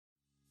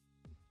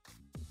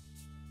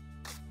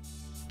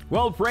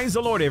Well, praise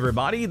the Lord,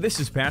 everybody. This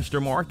is Pastor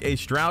Mark A.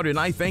 Stroud, and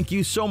I thank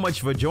you so much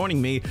for joining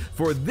me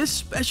for this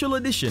special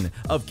edition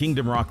of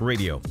Kingdom Rock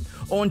Radio.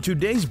 On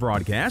today's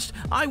broadcast,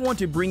 I want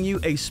to bring you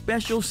a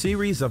special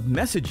series of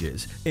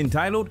messages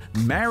entitled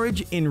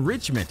Marriage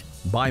Enrichment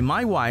by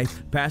my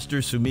wife,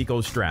 Pastor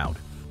Sumiko Stroud.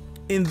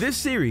 In this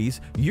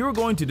series, you're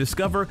going to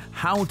discover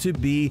how to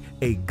be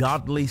a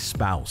godly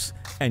spouse,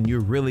 and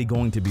you're really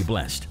going to be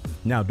blessed.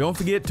 Now, don't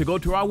forget to go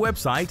to our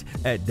website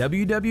at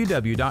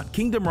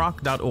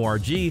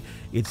www.kingdomrock.org.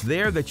 It's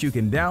there that you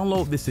can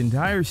download this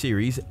entire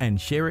series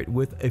and share it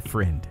with a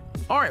friend.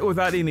 All right,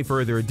 without any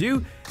further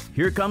ado,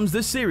 here comes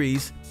the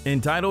series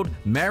entitled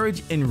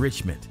Marriage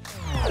Enrichment.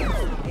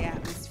 The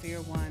atmosphere,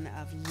 one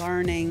of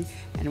learning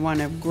and one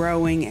of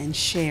growing and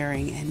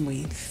sharing, and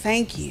we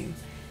thank you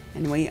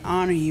and we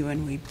honor you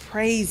and we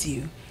praise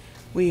you.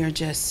 We are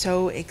just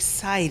so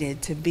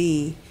excited to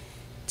be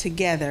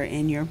together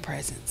in your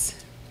presence.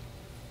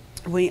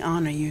 We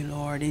honor you,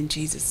 Lord. In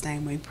Jesus'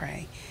 name we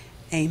pray.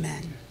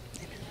 Amen.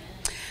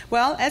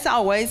 Well, as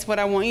always, what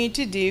I want you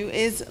to do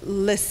is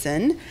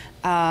listen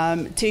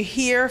to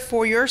hear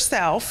for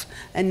yourself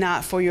and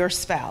not for your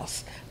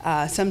spouse.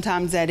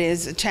 Sometimes that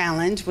is a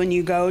challenge when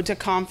you go to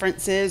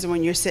conferences,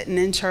 when you're sitting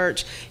in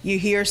church, you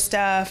hear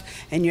stuff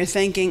and you're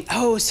thinking,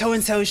 oh,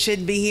 so-and-so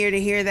should be here to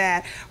hear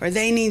that, or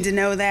they need to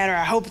know that, or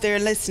I hope they're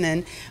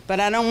listening. But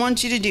I don't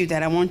want you to do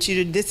that. I want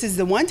you to, this is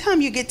the one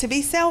time you get to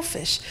be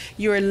selfish.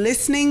 You're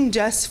listening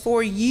just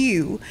for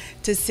you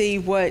to see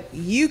what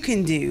you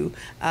can do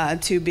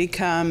to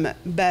become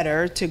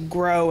better, to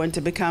grow and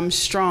to become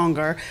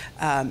stronger,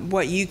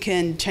 what you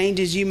can,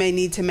 changes you may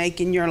need to make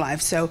in your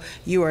life. So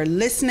you are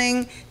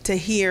listening to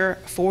hear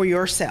for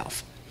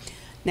yourself.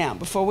 Now,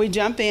 before we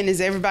jump in, is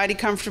everybody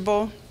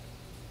comfortable?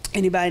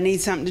 Anybody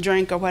need something to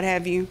drink or what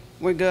have you?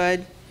 We're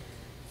good?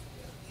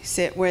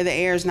 Sit where the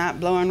air is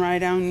not blowing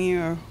right on you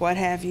or what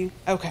have you?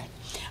 Okay.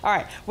 All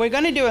right. We're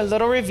going to do a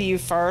little review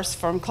first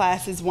from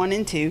classes 1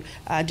 and 2,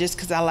 just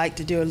because I like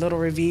to do a little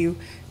review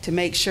to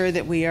make sure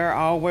that we are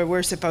all where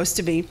we're supposed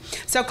to be.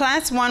 So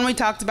class 1, we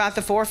talked about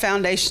the 4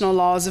 foundational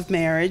laws of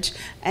marriage.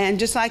 And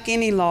just like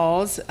any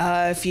laws,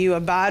 if you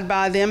abide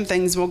by them,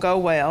 things will go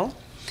well.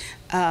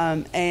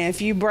 And if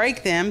you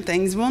break them,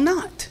 things will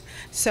not.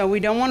 So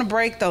we don't want to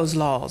break those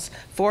laws.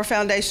 4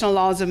 foundational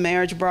laws of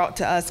marriage brought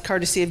to us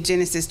courtesy of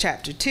Genesis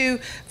chapter 2,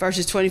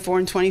 verses 24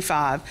 and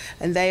 25.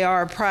 And they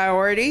are a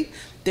priority.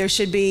 There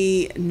should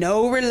be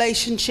no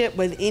relationship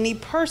with any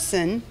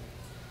person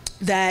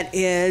that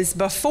is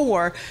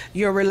before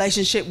your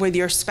relationship with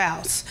your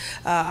spouse.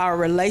 Our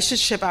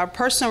relationship, our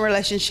personal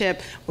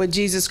relationship with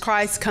Jesus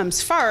Christ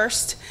comes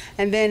first,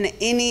 and then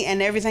any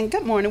and everything.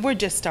 Good morning, we're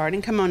just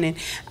starting, come on in.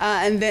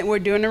 And then we're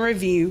doing a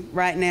review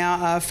right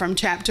now from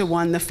chapter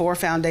 1,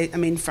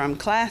 from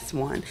class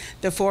 1,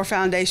 the 4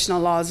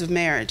 foundational laws of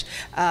marriage.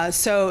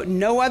 So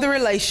no other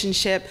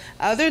relationship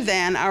other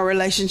than our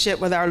relationship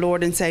with our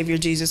Lord and Savior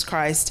Jesus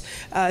Christ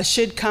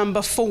should come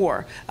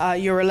before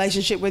your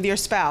relationship with your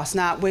spouse,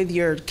 not with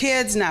your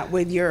kids, not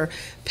with your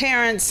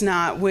parents,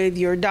 not with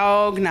your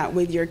dog, not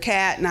with your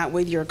cat, not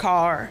with your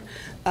car,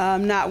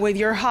 not with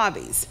your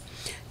hobbies.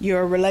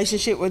 Your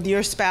relationship with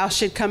your spouse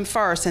should come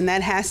first, and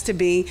that has to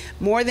be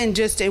more than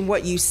just in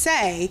what you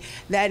say,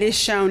 that is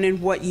shown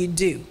in what you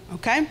do,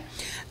 okay?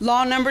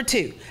 Law number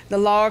 2, the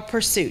law of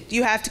pursuit.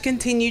 You have to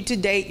continue to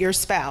date your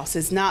spouse.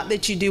 It's not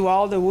that you do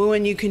all the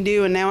wooing you can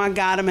do and now I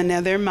got them and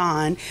now they're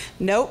mine.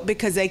 Nope,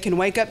 because they can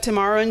wake up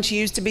tomorrow and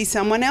choose to be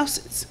someone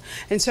else's.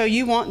 And so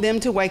you want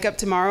them to wake up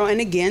tomorrow and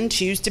again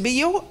choose to be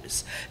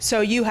yours. So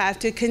you have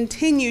to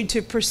continue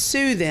to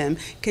pursue them,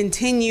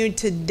 continue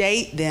to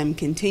date them,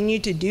 continue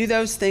to do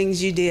those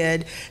things you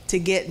did to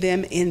get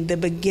them in the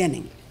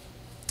beginning.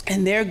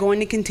 And they're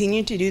going to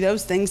continue to do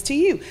those things to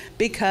you,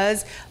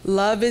 because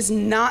love is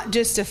not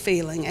just a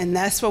feeling. And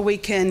that's where we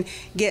can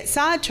get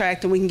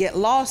sidetracked and we can get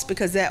lost,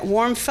 because that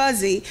warm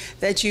fuzzy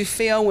that you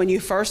feel when you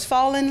first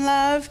fall in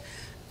love,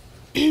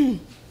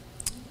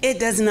 it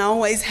doesn't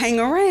always hang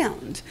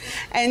around.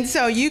 And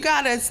so you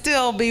got to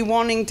still be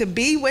wanting to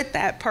be with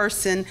that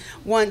person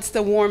once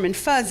the warm and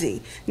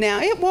fuzzy.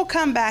 Now, it will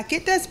come back.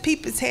 It does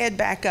peep its head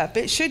back up.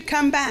 It should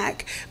come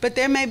back. But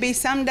there may be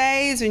some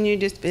days when you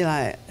just be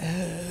like,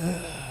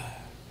 ugh.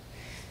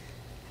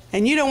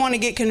 And you don't want to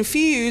get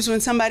confused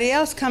when somebody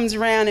else comes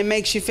around and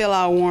makes you feel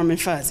all warm and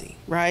fuzzy,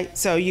 right?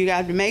 So you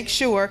got to make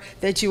sure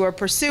that you are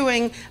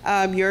pursuing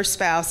your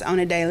spouse on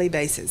a daily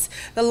basis.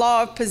 The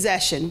law of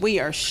possession. We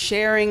are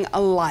sharing a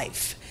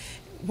life.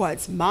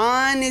 What's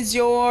mine is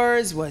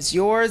yours. What's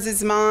yours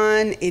is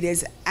mine. It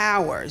is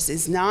ours.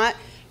 It's not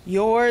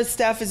your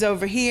stuff is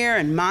over here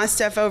and my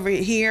stuff over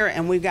here,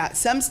 and we've got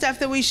some stuff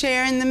that we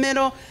share in the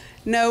middle.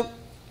 Nope.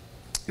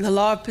 The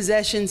law of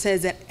possession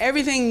says that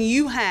everything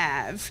you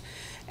have,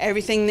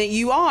 everything that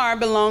you are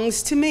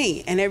belongs to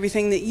me, and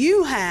everything that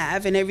you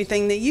have and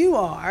everything that you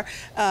are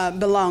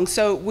belongs.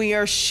 So we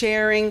are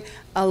sharing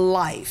a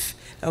life.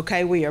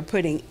 Okay, we are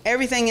putting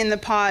everything in the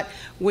pot.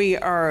 We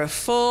are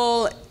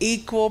full,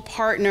 equal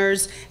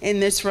partners in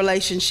this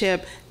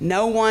relationship.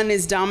 No one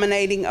is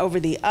dominating over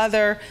the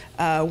other.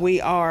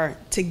 We are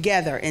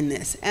together in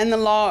this. And the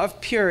law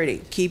of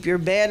purity. Keep your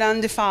bed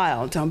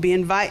undefiled. Don't be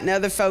inviting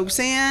other folks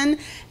in,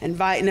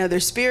 inviting other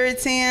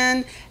spirits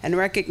in, and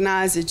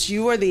recognize that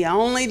you are the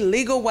only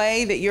legal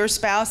way that your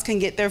spouse can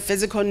get their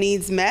physical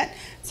needs met.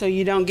 So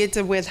you don't get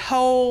to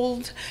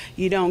withhold.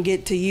 You don't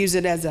get to use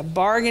it as a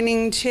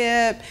bargaining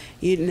chip.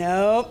 You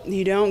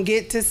don't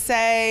get to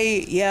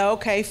say, yeah,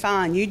 okay,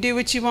 fine. You do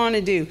what you want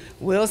to do.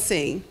 We'll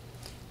see.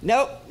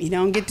 Nope, you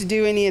don't get to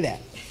do any of that.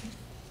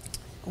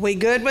 We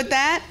good with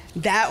that?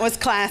 That was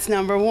class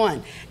number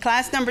 1.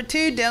 Class number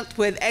 2 dealt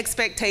with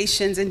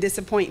expectations and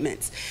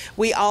disappointments.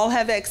 We all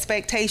have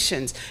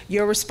expectations.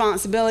 Your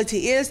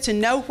responsibility is to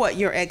know what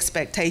your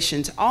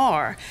expectations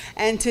are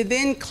and to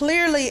then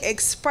clearly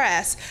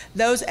express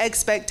those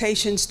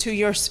expectations to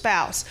your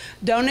spouse.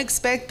 Don't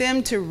expect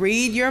them to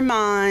read your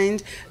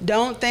mind.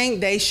 Don't think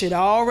they should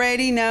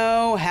already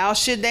know. How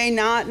should they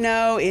not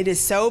know? It is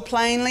so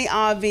plainly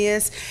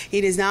obvious.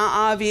 It is not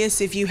obvious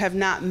if you have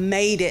not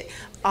made it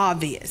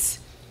obvious.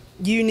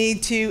 You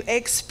need to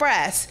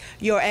express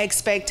your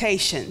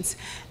expectations.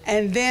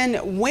 And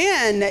then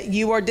when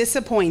you are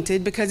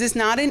disappointed, because it's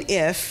not an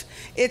if,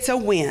 it's a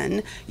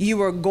when,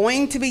 you are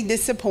going to be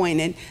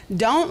disappointed,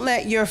 don't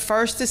let your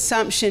first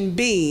assumption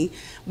be,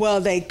 well,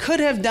 they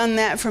could have done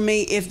that for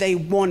me if they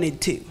wanted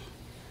to.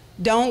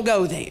 Don't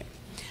go there.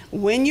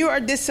 When you are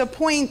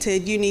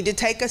disappointed, you need to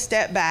take a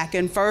step back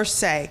and first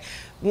say,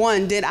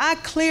 1, did I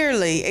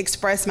clearly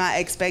express my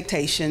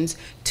expectations?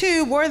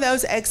 2, were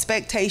those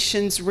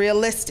expectations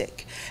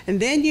realistic? And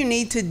then you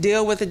need to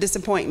deal with the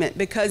disappointment,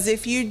 because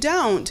if you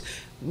don't,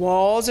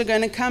 walls are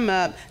going to come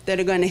up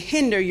that are going to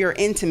hinder your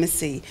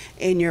intimacy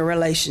in your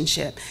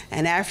relationship.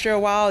 And after a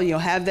while, you'll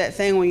have that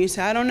thing where you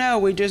say, I don't know,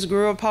 we just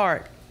grew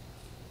apart.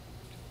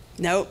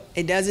 Nope,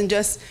 it doesn't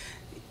just...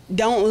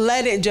 Don't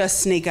let it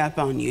just sneak up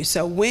on you.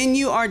 So when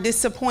you are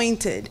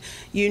disappointed,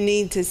 you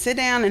need to sit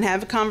down and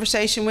have a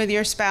conversation with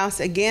your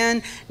spouse.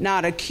 Again,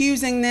 not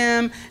accusing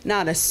them,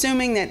 not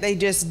assuming that they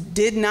just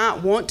did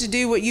not want to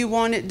do what you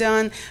wanted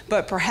done,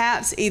 but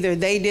perhaps either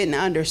they didn't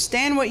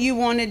understand what you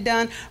wanted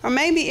done, or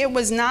maybe it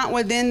was not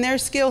within their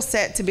skill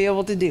set to be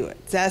able to do it.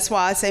 That's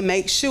why I say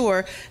make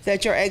sure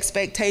that your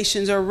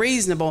expectations are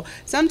reasonable.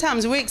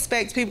 Sometimes we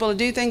expect people to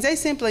do things they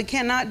simply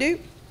cannot do.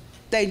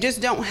 They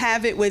just don't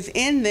have it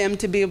within them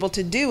to be able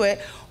to do it,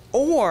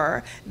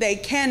 or they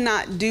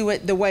cannot do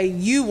it the way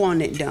you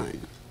want it done.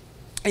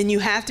 And you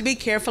have to be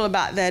careful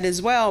about that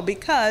as well,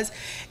 because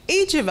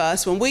each of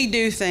us, when we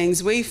do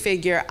things, we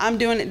figure, I'm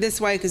doing it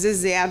this way because this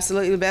is the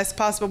absolutely best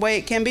possible way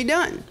it can be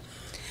done.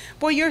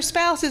 Well, your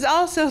spouse is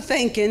also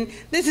thinking,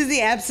 this is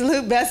the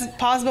absolute best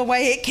possible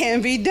way it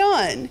can be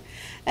done.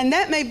 And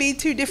that may be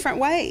 2 different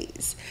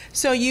ways.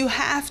 So you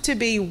have to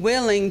be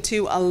willing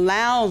to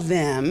allow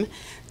them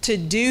to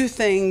do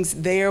things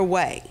their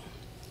way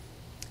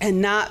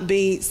and not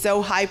be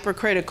so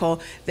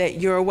hypercritical that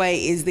your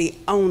way is the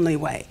only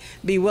way.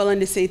 Be willing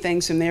to see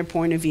things from their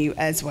point of view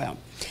as well.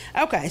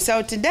 Okay,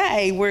 so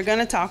today we're going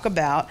to talk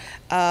about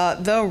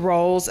the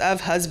roles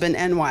of husband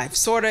and wife,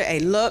 sort of a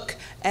look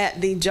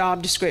at the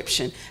job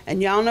description.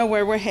 And y'all know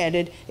where we're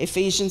headed,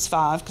 Ephesians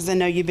 5, because I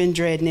know you've been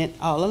dreading it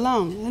all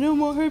along. I don't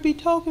want her to be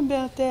talking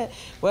about that.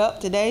 Well,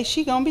 today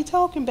she's going to be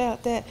talking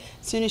about that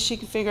as soon as she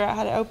can figure out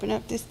how to open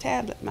up this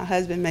tablet. My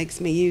husband makes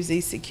me use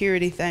these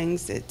security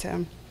things that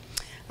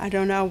I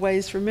don't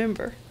always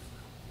remember.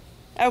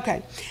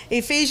 Okay,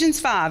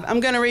 Ephesians 5. I'm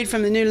going to read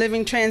from the New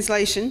Living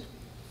Translation.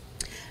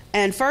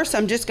 And first,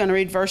 I'm just going to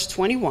read verse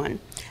 21.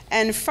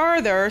 And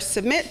further,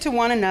 submit to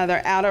one another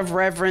out of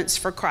reverence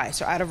for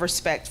Christ, or out of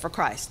respect for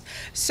Christ.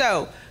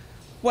 So,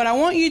 what I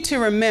want you to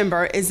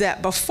remember is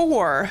that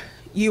before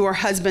you are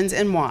husbands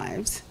and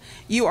wives,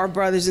 you are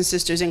brothers and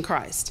sisters in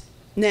Christ.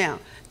 Now,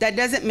 that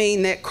doesn't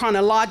mean that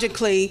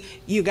chronologically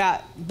you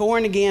got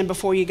born again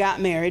before you got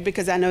married,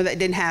 because I know that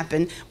didn't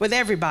happen with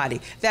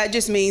everybody. That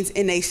just means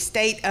in a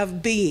state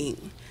of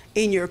being,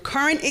 in your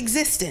current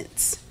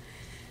existence,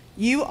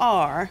 you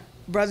are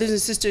brothers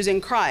and sisters in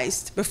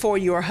Christ before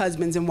you are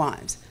husbands and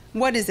wives.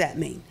 What does that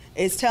mean?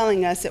 It's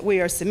telling us that we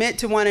are submit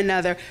to one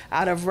another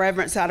out of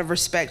reverence, out of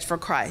respect for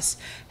Christ.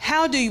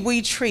 How should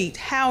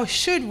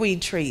we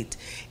treat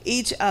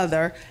each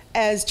other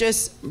as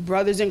just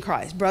brothers in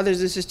Christ, brothers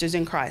and sisters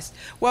in Christ?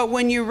 Well,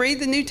 when you read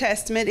the New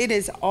Testament, it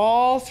is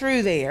all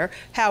through there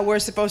how we're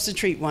supposed to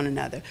treat one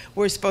another.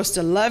 We're supposed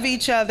to love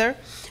each other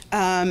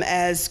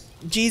as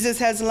Jesus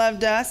has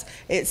loved us.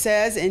 It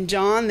says in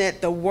John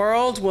that the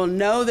world will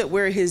know that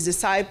we're his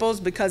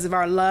disciples because of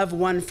our love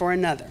one for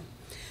another.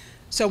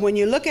 So when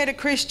you look at a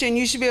Christian,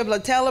 you should be able to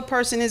tell a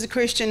person is a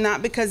Christian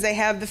not because they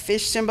have the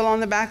fish symbol on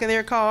the back of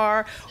their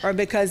car, or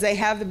because they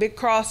have the big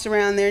cross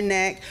around their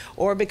neck,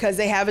 or because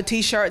they have a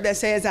t-shirt that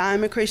says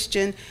I'm a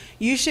Christian.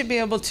 You should be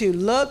able to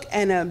look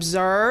and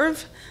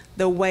observe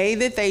the way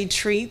that they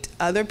treat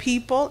other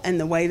people and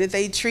the way that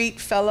they treat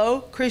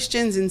fellow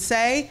Christians and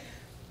say,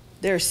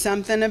 there's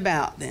something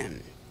about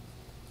them.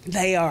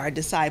 they are a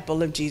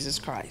disciple of Jesus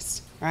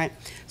Christ, right?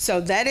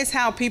 So that is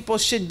how people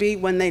should be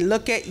when they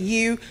look at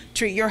you,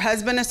 treat your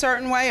husband a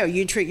certain way or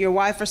you treat your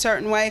wife a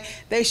certain way.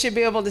 They should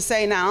be able to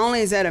say, not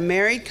only is that a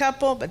married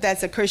couple, but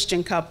that's a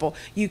Christian couple.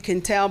 You can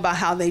tell by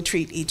how they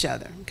treat each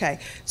other, okay?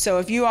 So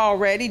if you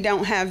already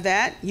don't have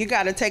that, you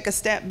got to take a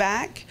step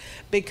back,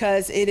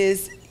 because it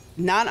is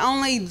not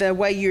only the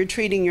way you're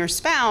treating your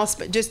spouse,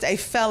 but just a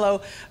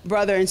fellow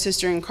brother and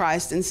sister in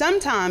Christ. And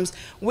sometimes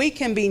we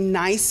can be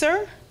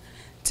nicer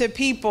to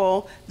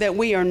people that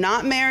we are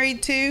not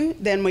married to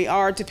than we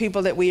are to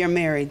people that we are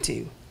married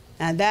to.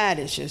 Now that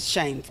is just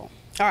shameful.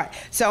 All right,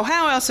 so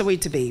how else are we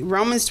to be?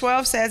 Romans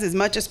 12 says, as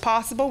much as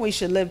possible, we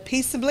should live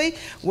peaceably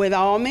with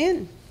all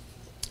men.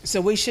 So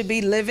we should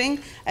be living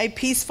a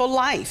peaceful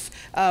life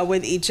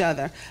with each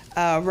other.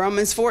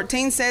 Romans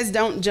 14 says,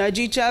 don't judge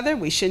each other.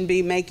 We shouldn't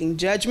be making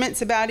judgments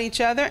about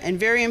each other. And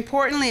very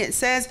importantly, it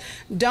says,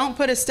 don't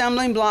put a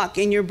stumbling block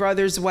in your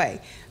brother's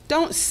way.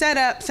 Don't set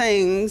up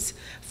things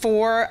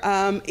for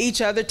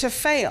each other to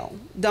fail.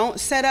 Don't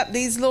set up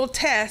these little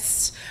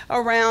tests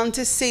around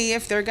to see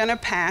if they're going to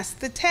pass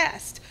the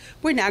test.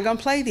 We're not going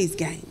to play these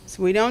games.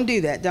 We don't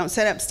do that. Don't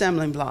set up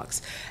stumbling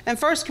blocks. And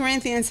 1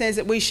 Corinthians says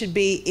that we should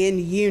be in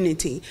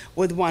unity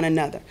with one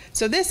another.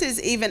 So this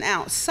is even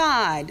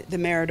outside the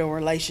marital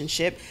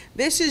relationship.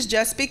 This is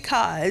just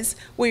because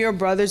we are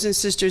brothers and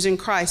sisters in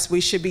Christ.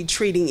 We should be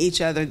treating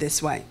each other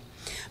this way.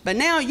 But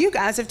now you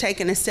guys have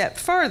taken a step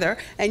further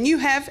and you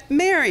have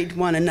married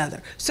one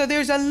another. So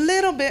there's a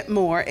little bit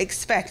more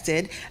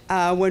expected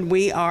when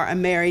we are a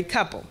married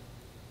couple.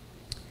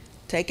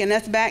 Taking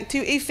us back to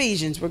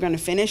Ephesians, we're going to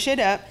finish it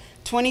up,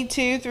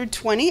 22 through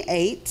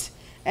 28,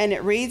 and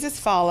it reads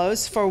as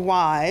follows: For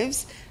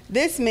wives,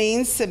 this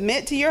means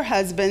submit to your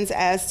husbands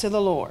as to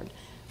the Lord.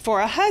 For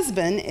a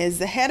husband is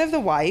the head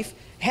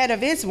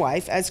of his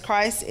wife, as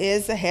Christ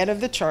is the head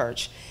of the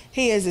church.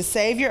 He is the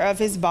Savior of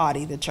his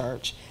body, the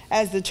church.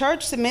 As the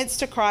church submits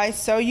to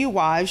Christ, so you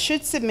wives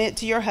should submit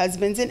to your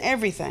husbands in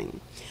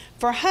everything.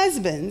 For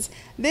husbands,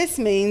 this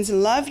means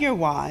love your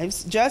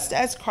wives, just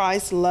as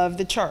Christ loved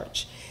the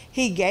church.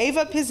 He gave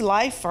up his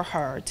life for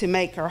her to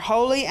make her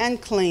holy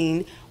and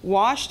clean,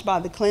 washed by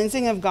the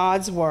cleansing of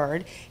God's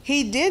word.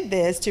 He did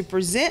this to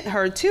present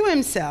her to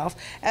himself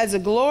as a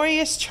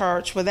glorious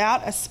church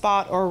without a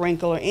spot or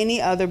wrinkle or any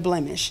other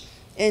blemish.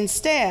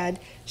 Instead,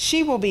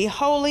 she will be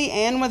holy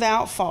and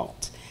without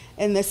fault.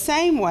 In the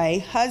same way,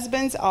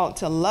 husbands ought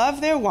to love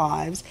their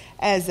wives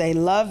as they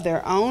love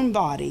their own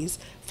bodies.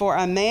 For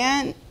a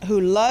man who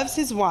loves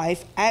his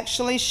wife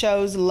actually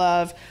shows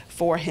love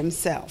for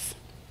himself.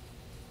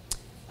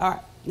 All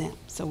right, now,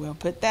 so we'll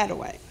put that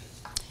away.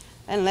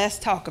 And let's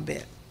talk a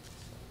bit.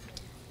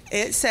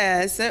 It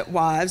says that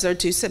wives are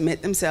to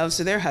submit themselves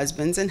to their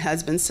husbands and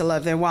husbands to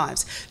love their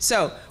wives.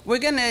 So we're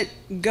going to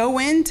go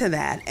into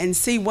that and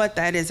see what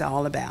that is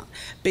all about.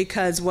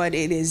 Because what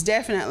it is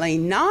definitely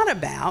not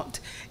about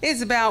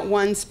is about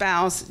one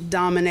spouse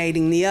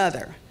dominating the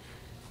other.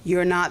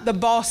 You're not the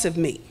boss of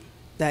me.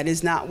 That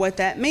is not what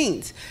that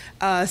means.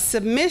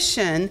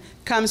 Submission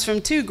comes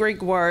from two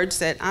Greek words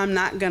that I'm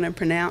not going to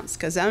pronounce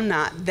because I'm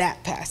not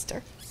that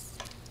pastor.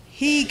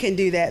 He can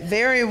do that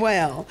very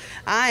well.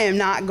 I am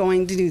not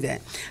going to do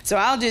that. So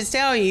I'll just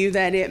tell you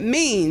that it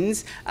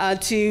means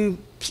to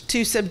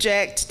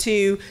subject,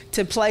 to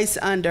place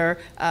under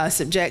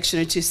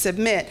subjection, or to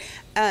submit.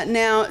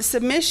 Now,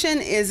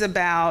 submission is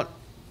about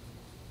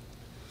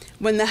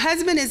when the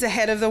husband is the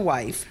head of the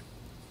wife.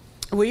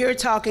 We are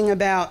talking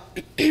about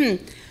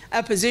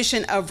a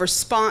position of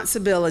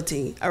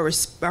responsibility,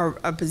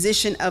 a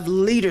position of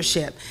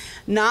leadership.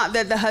 Not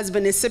that the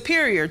husband is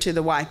superior to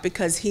the wife,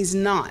 because he's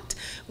not.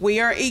 We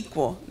are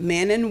equal,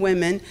 men and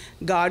women.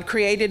 God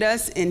created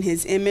us in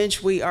his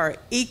image. We are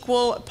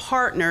equal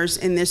partners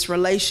in this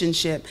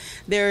relationship.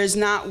 There is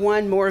not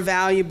one more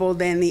valuable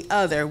than the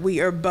other. We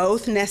are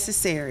both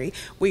necessary.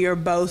 We are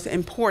both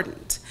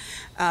important.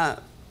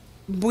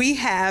 We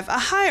have a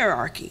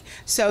hierarchy.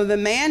 So the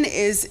man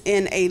is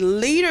in a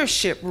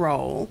leadership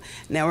role.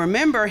 Now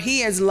remember,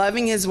 he is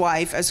loving his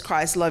wife as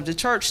Christ loved the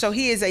church. So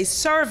he is a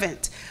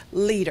servant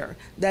leader.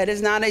 That is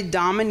not a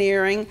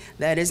domineering,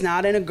 that is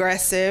not an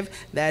aggressive,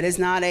 that is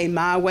not a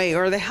my way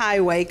or the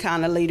highway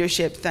kind of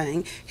leadership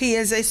thing. He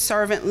is a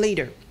servant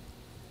leader.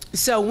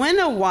 So when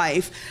a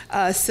wife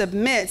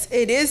submits,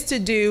 it is to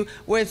do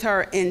with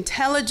her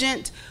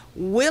intelligent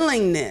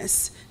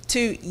willingness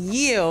to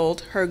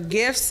yield her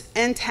gifts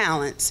and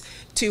talents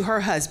to her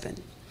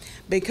husband,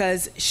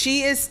 because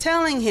she is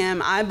telling him,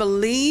 I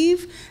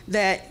believe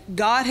that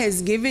God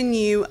has given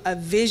you a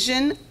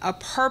vision, a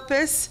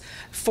purpose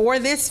for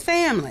this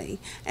family,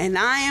 and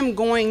I am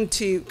going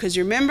to, because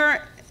you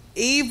remember,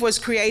 Eve was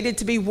created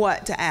to be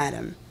what to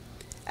Adam?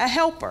 A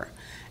helper.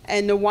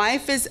 And the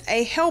wife is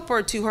a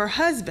helper to her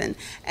husband.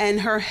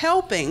 And her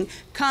helping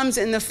comes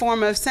in the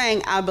form of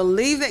saying, I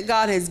believe that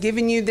God has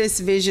given you this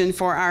vision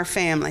for our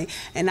family.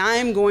 And I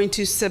am going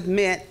to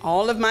submit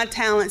all of my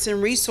talents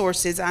and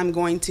resources. I'm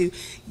going to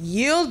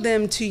yield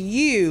them to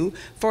you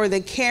for the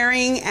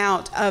carrying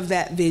out of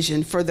that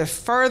vision, for the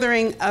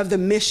furthering of the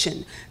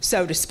mission,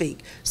 so to speak.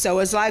 So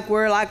it's like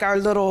we're like our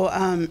little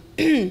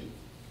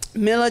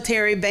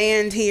military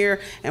band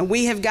here, and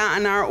we have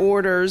gotten our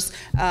orders,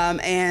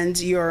 and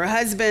your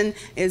husband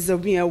is the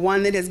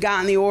one that has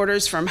gotten the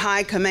orders from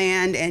high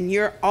command, and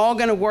you're all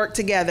going to work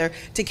together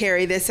to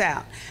carry this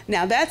out.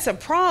 Now that's a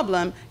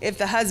problem if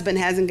the husband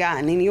hasn't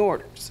gotten any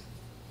orders,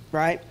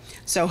 right?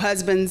 So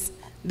husbands,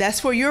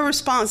 that's where your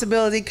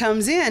responsibility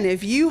comes in.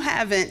 If you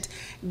haven't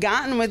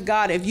gotten with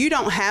God, if you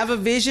don't have a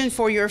vision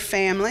for your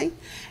family,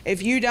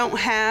 if you don't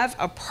have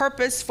a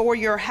purpose for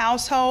your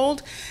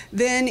household,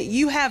 then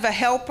you have a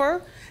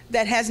helper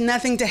that has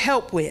nothing to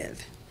help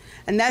with.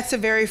 And that's a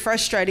very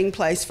frustrating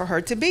place for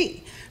her to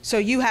be. So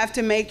you have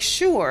to make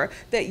sure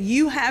that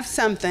you have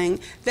something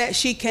that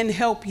she can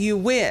help you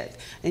with.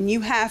 And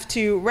you have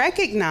to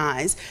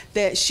recognize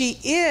that she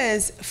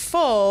is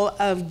full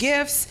of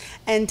gifts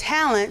and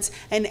talents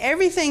and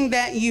everything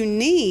that you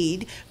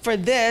need for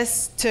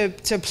this to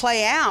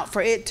play out,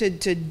 for it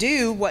to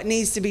do what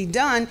needs to be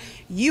done.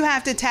 You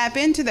have to tap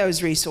into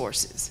those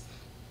resources.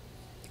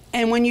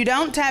 And when you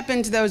don't tap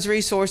into those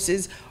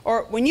resources,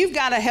 or when you've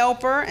got a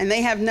helper and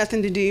they have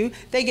nothing to do,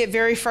 they get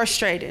very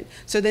frustrated.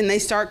 So then they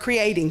start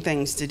creating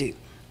things to do.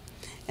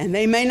 And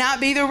they may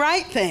not be the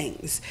right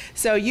things.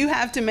 So you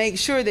have to make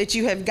sure that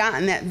you have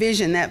gotten that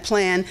vision, that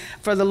plan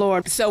for the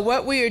Lord. So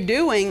what we are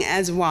doing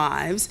as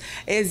wives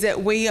is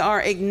that we are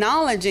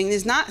acknowledging,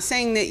 it's not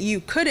saying that you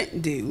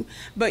couldn't do,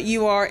 but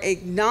you are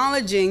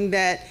acknowledging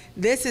that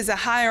this is a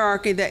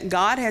hierarchy that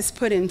God has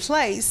put in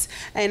place,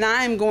 and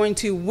I am going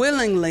to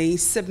willingly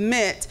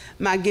submit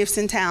my gifts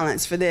and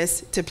talents for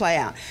this to play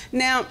out.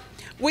 Now,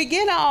 we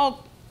get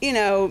all,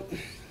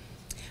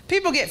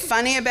 people get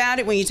funny about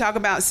it when you talk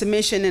about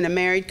submission in a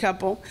married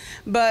couple,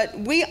 but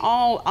we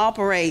all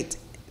operate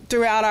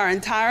throughout our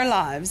entire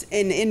lives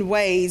in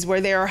ways where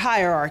there are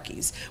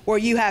hierarchies, where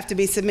you have to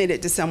be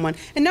submitted to someone,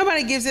 and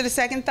nobody gives it a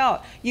second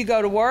thought. You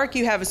go to work,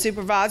 you have a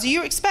supervisor,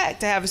 you expect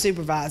to have a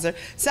supervisor,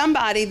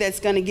 somebody that's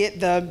going to get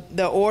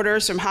the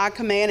orders from high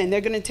command, and they're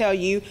going to tell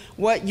you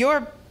what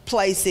your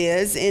place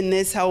is in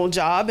this whole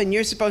job, and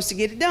you're supposed to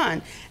get it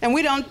done. And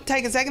we don't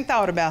take a second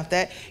thought about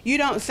that. You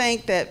don't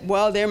think that,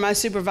 well, they're my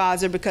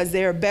supervisor because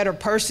they're a better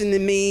person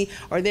than me,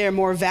 or they're a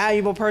more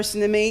valuable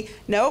person than me.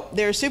 Nope,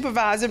 they're a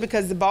supervisor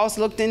because the boss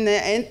looked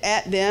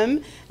at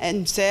them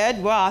and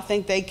said, well, I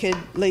think they could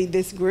lead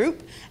this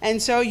group. And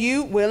so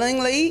you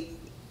willingly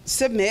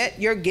submit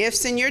your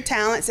gifts and your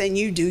talents, and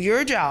you do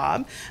your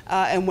job.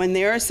 And when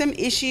there are some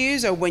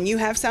issues, or when you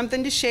have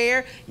something to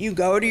share, you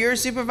go to your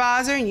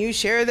supervisor and you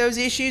share those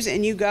issues,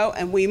 and you go,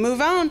 and we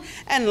move on,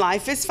 and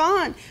life is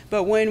fine.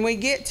 But when we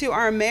get to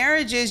our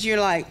marriages,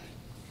 you're like,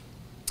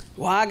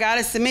 well, I got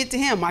to submit to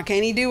him. Why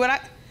can't he do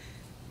what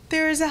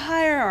There is a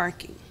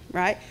hierarchy,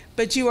 right?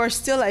 But you are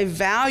still a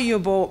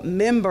valuable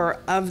member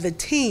of the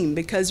team,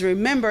 because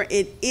remember,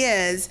 it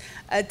is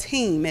a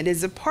team. It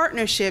is a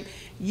partnership.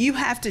 You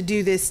have to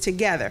do this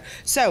together.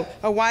 So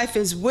a wife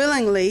is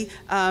willingly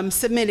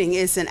submitting.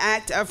 It's an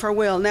act of her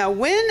will. Now,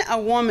 when a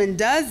woman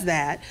does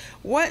that,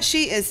 what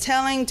she is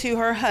telling to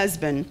her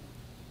husband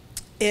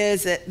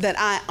is that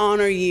I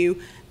honor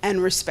you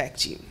and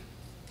respect you.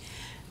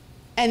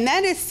 And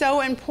that is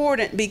so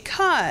important,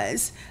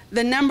 because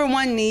the number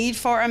one need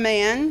for a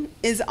man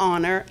is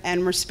honor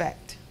and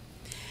respect.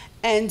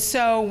 And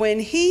so when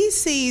he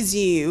sees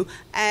you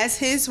as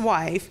his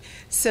wife,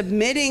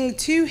 submitting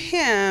to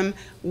him,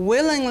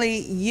 willingly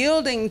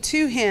yielding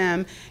to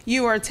him,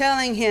 you are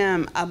telling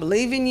him, I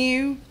believe in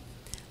you,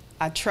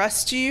 I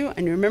trust you.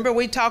 And remember,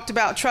 we talked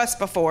about trust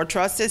before.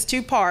 Trust has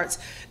two parts.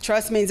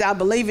 Trust means I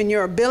believe in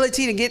your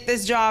ability to get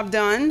this job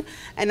done,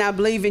 and I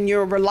believe in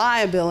your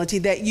reliability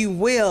that you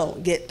will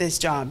get this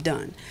job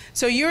done.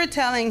 So you're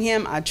telling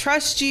him, I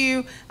trust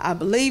you, I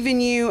believe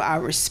in you, I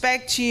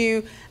respect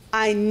you,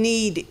 I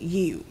need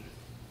you.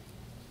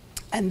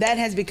 And that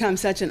has become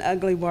such an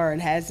ugly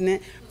word, hasn't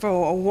it? For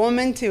a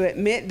woman to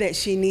admit that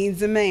she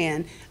needs a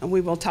man, and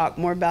we will talk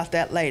more about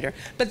that later.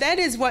 But that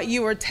is what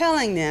you are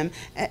telling him,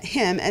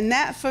 and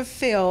that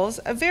fulfills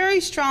a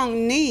very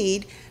strong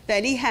need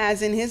that he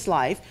has in his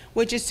life,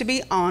 which is to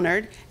be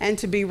honored and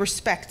to be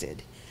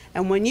respected.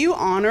 And when you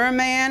honor a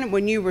man,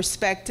 when you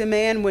respect a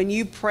man, when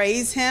you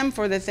praise him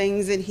for the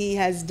things that he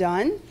has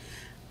done,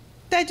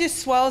 that just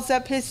swells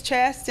up his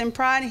chest and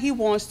pride. He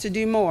wants to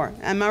do more.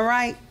 Am I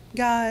right,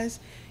 guys?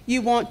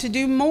 You want to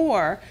do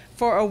more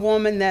for a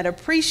woman that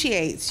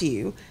appreciates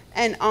you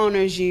and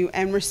honors you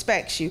and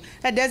respects you.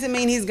 That doesn't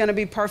mean he's going to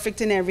be perfect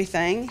in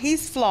everything.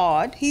 He's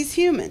flawed. He's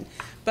human.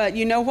 But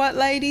you know what,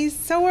 ladies?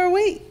 So are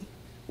we.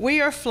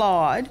 We are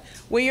flawed.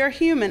 We are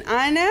human.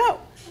 I know.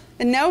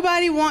 And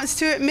nobody wants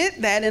to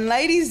admit that, and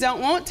ladies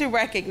don't want to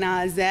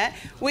recognize that.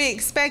 We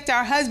expect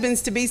our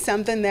husbands to be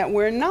something that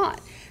we're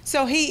not.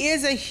 So he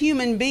is a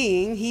human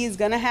being. He's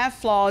going to have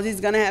flaws.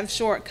 He's going to have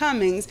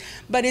shortcomings.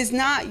 But it's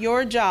not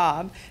your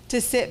job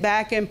to sit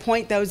back and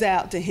point those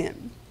out to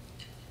him.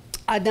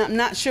 I'm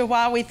not sure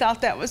why we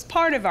thought that was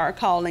part of our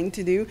calling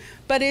to do,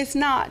 but it's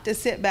not to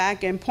sit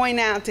back and point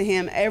out to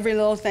him every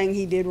little thing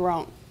he did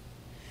wrong.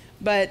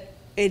 But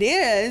it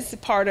is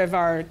part of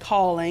our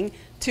calling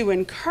to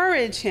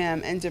encourage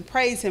him and to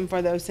praise him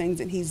for those things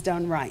that he's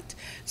done right.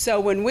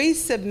 So when we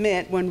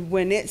submit,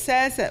 when it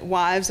says that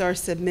wives are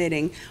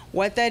submitting,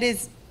 what that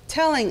is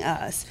telling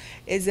us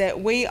is that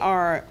we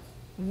are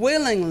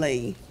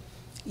willingly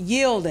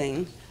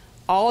yielding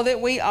all that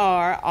we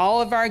are,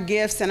 all of our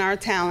gifts and our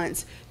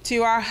talents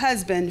to our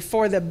husband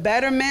for the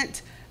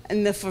betterment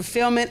and the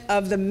fulfillment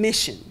of the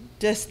mission.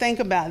 Just think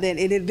about that.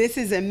 This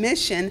is a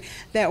mission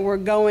that we're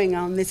going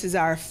on. This is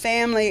our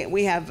family.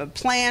 We have a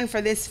plan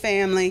for this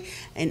family,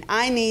 and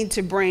I need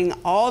to bring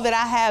all that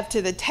I have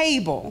to the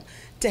table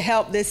to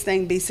help this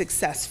thing be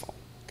successful.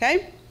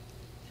 Okay?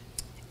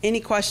 Any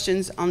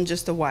questions on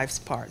just the wife's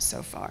part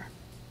so far?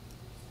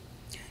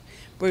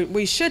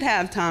 We should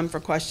have time for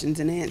questions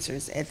and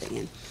answers at the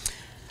end.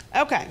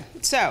 Okay,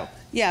 so,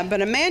 yeah,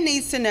 but a man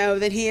needs to know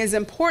that he is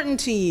important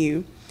to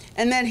you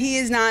and that he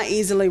is not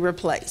easily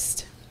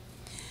replaced.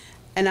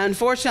 And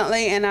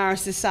unfortunately, in our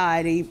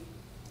society,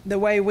 the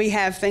way we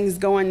have things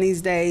going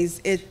these days,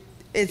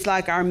 it's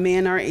like our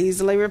men are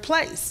easily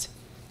replaced.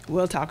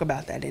 We'll talk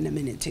about that in a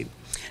minute, too.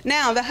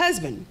 Now, the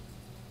husband.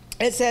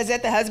 It says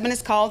that the husband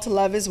is called to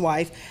love his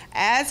wife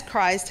as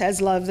Christ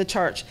has loved the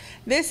church.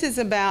 This is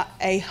about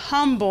a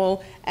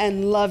humble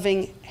and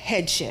loving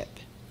headship.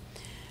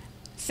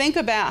 Think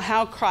about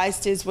how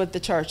Christ is with the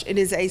church. It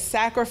is a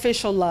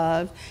sacrificial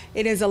love.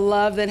 It is a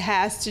love that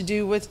has to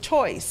do with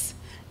choice,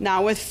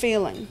 not with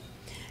feeling.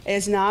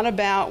 It's not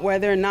about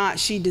whether or not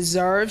she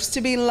deserves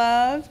to be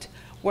loved,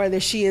 whether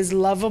she is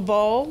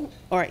lovable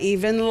or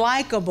even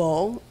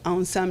likable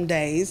on some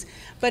days,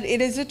 but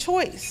it is a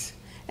choice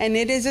and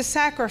it is a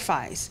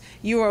sacrifice.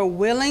 You are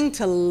willing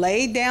to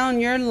lay down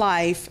your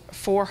life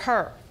for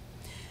her.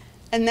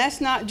 And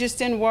that's not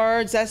just in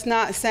words. That's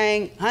not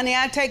saying, honey,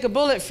 I'd take a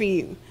bullet for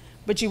you,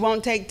 but you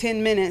won't take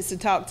 10 minutes to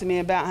talk to me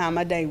about how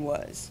my day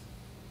was.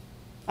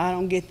 I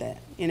don't get that,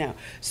 you know.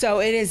 So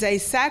it is a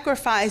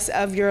sacrifice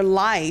of your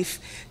life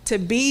to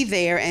be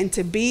there and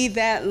to be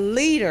that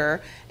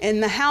leader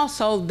in the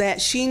household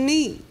that she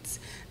needs.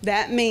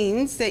 That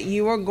means that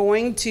you are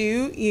going to,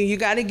 you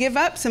got to give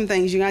up some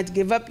things. You got to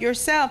give up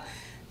yourself.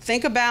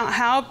 Think about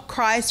how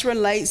Christ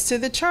relates to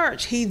the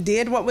church. He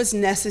did what was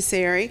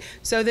necessary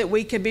so that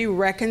we could be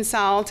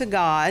reconciled to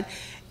God,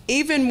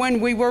 even when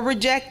we were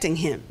rejecting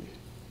him,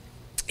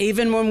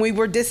 even when we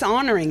were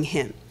dishonoring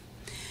him,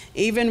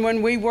 even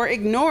when we were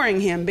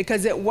ignoring him,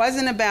 because it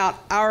wasn't about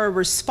our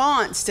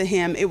response to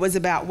him. It was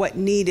about what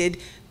needed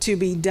to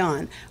be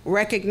done,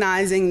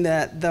 recognizing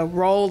the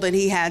role that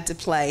he had to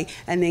play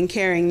and then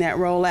carrying that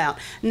role out.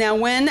 Now,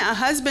 when a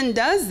husband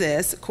does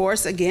this, of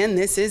course, again,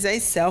 this is a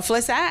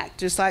selfless act,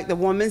 just like the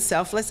woman's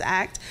selfless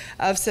act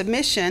of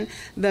submission.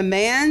 The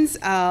man's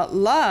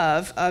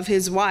love of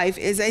his wife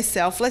is a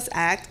selfless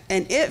act,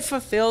 and it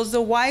fulfills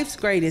the wife's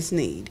greatest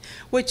need,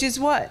 which is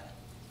what?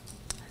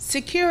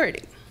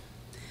 Security.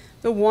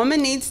 The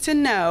woman needs to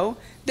know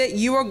that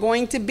you are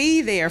going to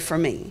be there for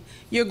me.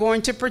 You're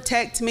going to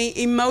protect me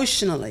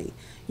emotionally.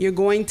 You're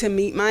going to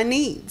meet my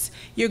needs.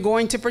 You're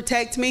going to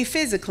protect me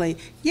physically.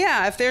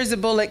 Yeah, if there's a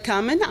bullet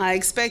coming, I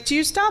expect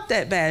you to stop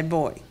that bad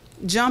boy.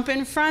 Jump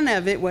in front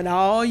of it with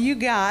all you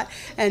got,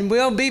 and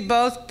we'll be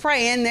both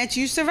praying that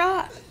you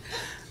survive.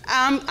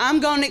 I'm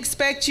going to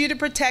expect you to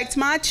protect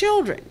my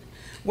children,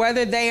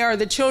 whether they are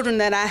the children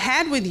that I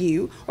had with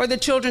you or the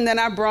children that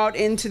I brought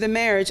into the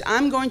marriage.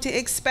 I'm going to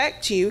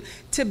expect you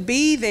to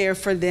be there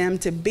for them,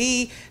 to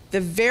be the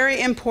very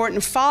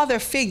important father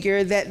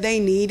figure that they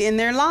need in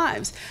their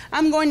lives.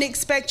 I'm going to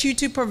expect you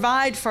to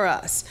provide for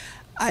us.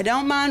 I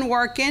don't mind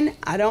working.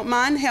 I don't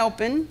mind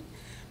helping.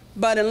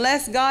 But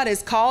unless God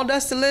has called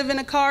us to live in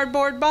a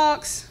cardboard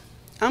box,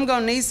 I'm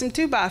going to need some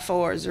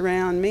 2x4s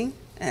around me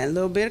and a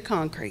little bit of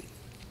concrete.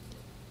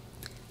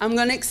 I'm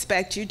going to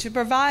expect you to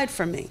provide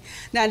for me.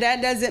 Now,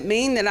 that doesn't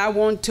mean that I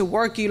want to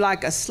work you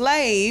like a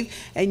slave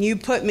and you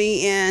put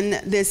me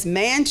in this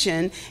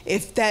mansion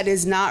if that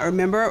is not.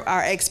 Remember,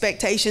 our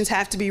expectations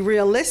have to be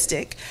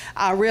realistic.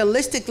 I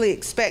realistically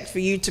expect for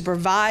you to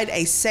provide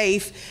a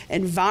safe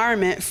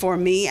environment for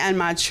me and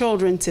my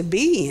children to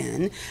be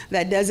in.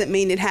 That doesn't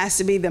mean it has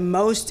to be the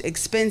most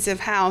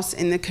expensive house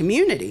in the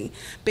community,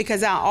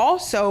 because I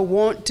also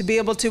want to be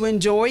able to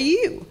enjoy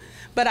you.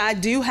 But I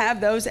do have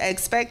those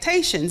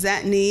expectations,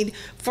 that need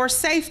for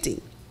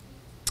safety.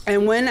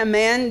 And when a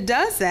man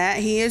does that,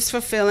 he is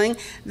fulfilling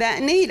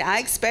that need. I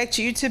expect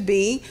you to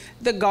be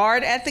the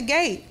guard at the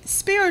gate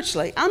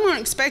spiritually. I'm going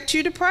to expect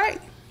you to pray.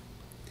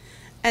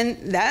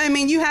 And that, I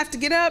mean, you have to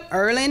get up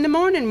early in the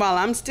morning while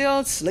I'm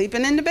still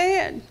sleeping in the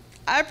bed.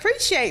 I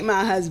appreciate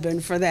my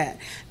husband for that.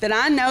 That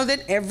I know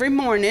that every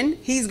morning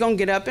he's going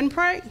to get up and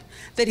pray.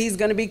 That he's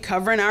going to be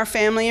covering our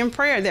family in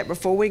prayer. That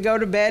before we go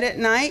to bed at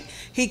night,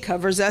 he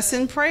covers us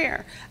in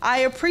prayer. I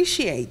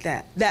appreciate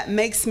that. That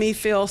makes me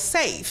feel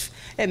safe.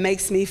 It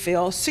makes me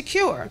feel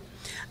secure.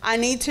 I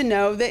need to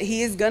know that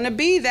he is going to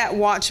be that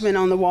watchman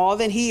on the wall,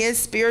 that he is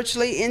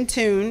spiritually in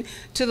tune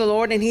to the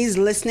Lord and he's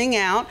listening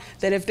out,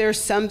 that if there's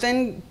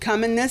something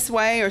coming this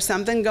way or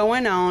something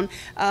going on,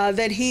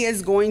 that he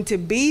is going to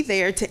be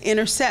there to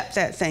intercept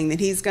that thing, that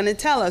he's going to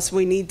tell us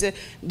we need to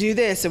do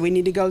this or we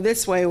need to go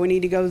this way or we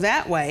need to go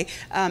that way.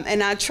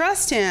 And I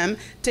trust him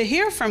to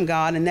hear from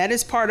God, and that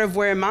is part of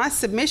where my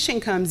submission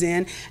comes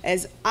in,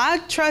 as I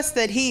trust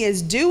that he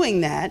is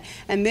doing that,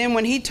 and then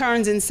when he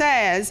turns and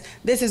says,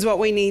 this is what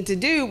we need to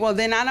do, well,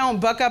 then I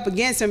don't buck up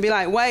against him and be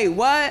like, wait,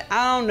 what?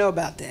 I don't know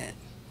about that.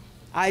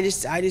 I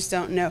just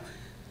don't know.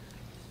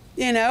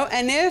 You know,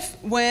 and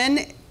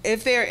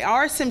if there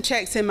are some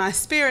checks in my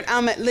spirit,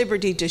 I'm at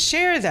liberty to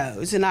share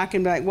those. And I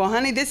can be like, well,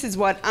 honey, this is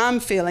what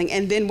I'm feeling.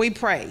 And then we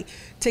pray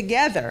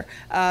together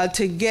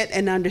to get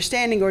an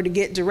understanding or to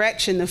get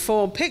direction, the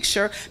full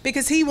picture,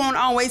 because he won't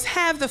always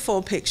have the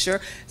full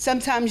picture.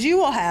 Sometimes you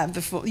will have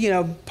the full,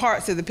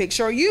 parts of the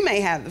picture, or you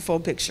may have the full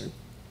picture.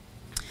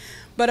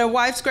 But a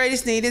wife's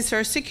greatest need is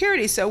her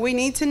security. So we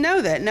need to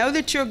know that. Know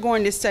that you're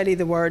going to study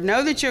the word.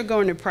 Know that you're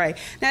going to pray.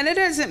 Now, that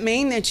doesn't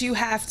mean that you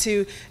have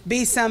to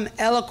be some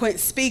eloquent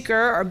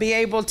speaker or be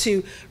able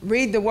to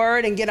read the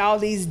word and get all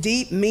these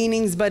deep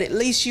meanings, but at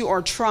least you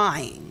are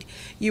trying.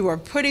 You are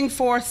putting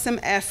forth some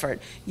effort.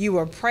 You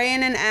are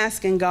praying and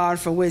asking God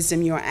for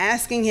wisdom. You are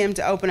asking him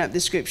to open up the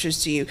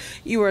scriptures to you.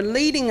 You are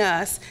leading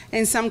us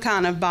in some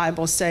kind of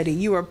Bible study.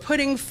 You are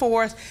putting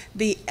forth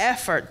the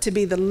effort to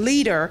be the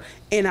leader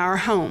in our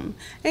home.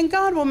 And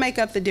God will make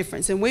up the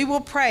difference. And we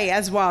will pray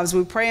as wives.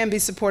 We pray and be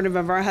supportive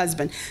of our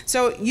husband.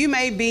 So you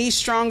may be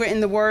stronger in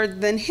the word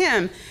than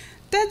him.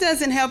 That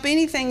doesn't help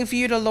anything for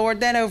you to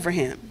lord that over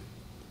him.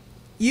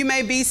 You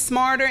may be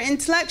smarter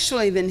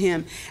intellectually than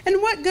him.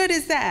 And what good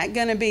is that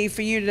going to be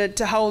for you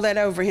to hold that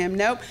over him?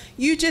 Nope.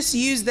 You just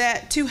use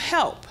that to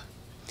help,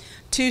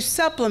 to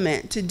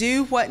supplement, to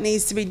do what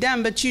needs to be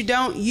done. But you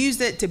don't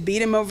use it to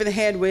beat him over the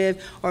head with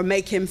or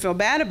make him feel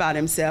bad about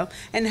himself.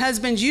 And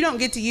husbands, you don't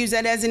get to use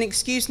that as an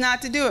excuse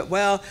not to do it.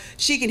 Well,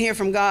 she can hear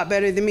from God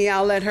better than me.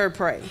 I'll let her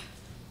pray.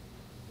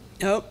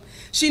 Nope.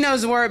 She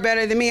knows the word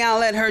better than me. I'll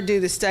let her do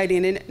the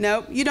studying. And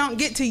nope, you don't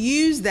get to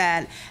use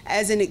that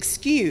as an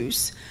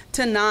excuse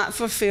to not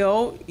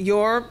fulfill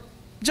your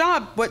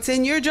job, what's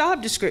in your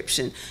job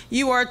description.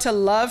 You are to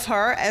love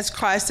her as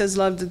Christ has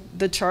loved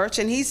the church,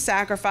 and he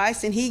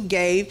sacrificed and he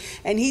gave,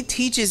 and he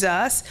teaches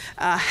us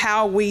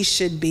how we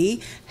should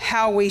be,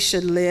 how we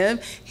should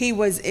live. He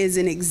is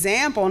an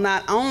example.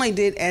 Not only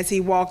did, as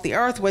he walked the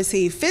earth, was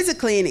he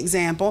physically an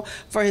example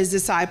for his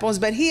disciples,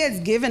 but he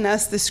has given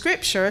us the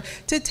scripture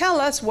to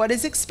tell us what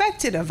is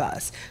expected of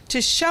us,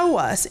 to show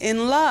us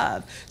in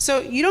love.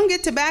 So you don't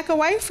get to back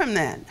away from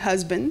that,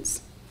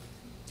 husbands.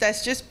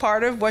 That's just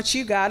part of what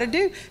you got to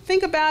do.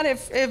 Think about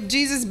if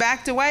Jesus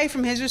backed away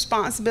from his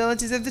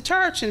responsibilities of the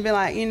church and be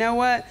like, you know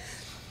what?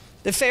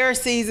 The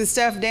Pharisees and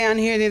stuff down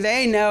here,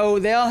 they know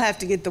they'll have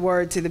to get the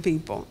word to the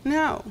people.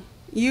 No,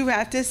 you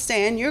have to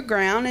stand your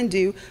ground and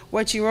do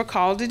what you are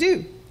called to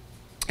do.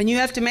 And you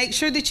have to make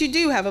sure that you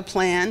do have a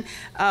plan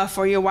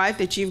for your wife,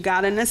 that you've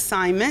got an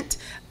assignment.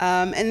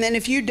 And then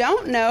if you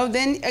don't know,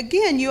 then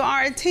again, you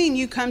are a team.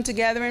 You come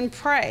together and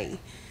pray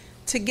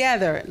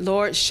together.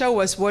 Lord,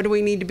 show us what do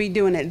we need to be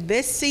doing at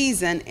this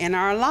season in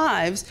our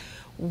lives.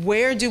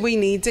 Where do we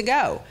need to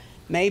go?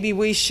 Maybe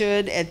we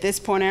should, at this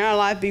point in our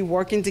life, be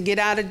working to get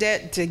out of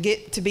debt,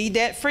 to be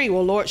debt free.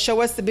 Well, Lord,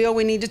 show us the bill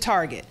we need to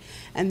target,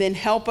 and then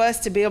help us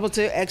to be able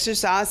to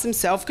exercise some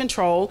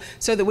self-control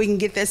so that we can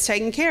get this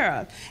taken care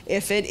of.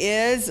 If it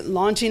is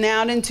launching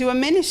out into a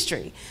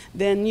ministry,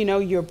 then,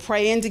 you're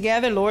praying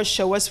together. Lord,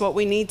 show us what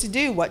we need to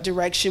do, what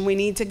direction we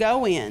need to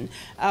go in.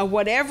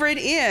 Whatever it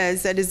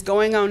is that is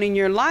going on in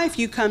your life,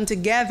 you come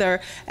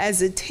together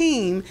as a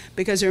team,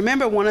 because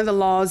remember, one of the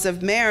laws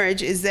of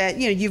marriage is that,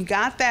 you've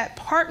got that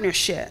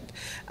partnership.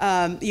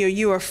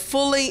 You are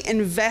fully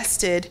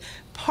invested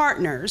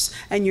partners,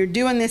 and you're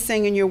doing this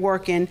thing and you're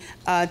working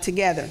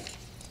together.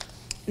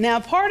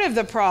 Now, part of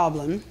the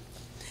problem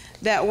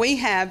that we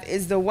have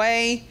is the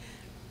way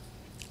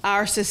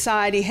our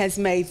society has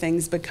made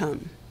things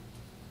become.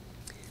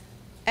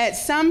 At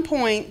some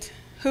point,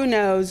 who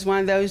knows,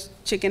 one of those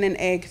chicken and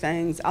egg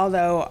things,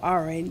 although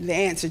already the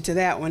answer to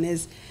that one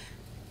had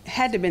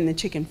to have been the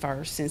chicken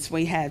first, since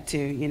we had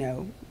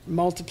to,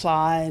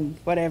 multiply and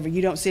whatever.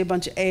 You don't see a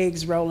bunch of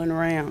eggs rolling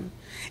around.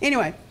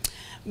 Anyway,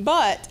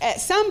 but at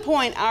some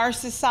point, our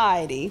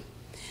society,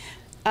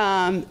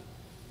 I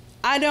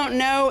don't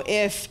know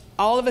if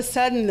all of a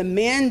sudden the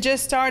men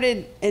just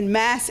started in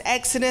mass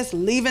exodus,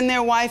 leaving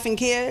their wife and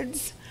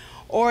kids,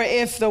 or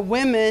if the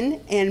women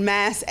in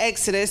mass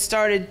exodus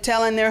started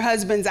telling their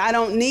husbands, I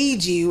don't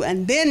need you,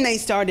 and then they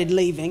started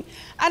leaving.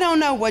 I don't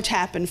know which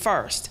happened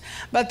first.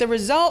 But the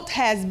result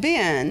has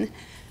been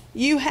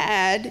you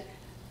had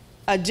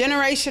a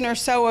generation or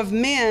so of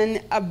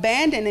men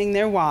abandoning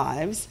their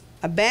wives,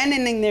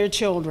 abandoning their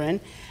children,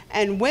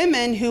 and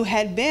women who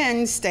had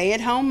been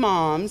stay-at-home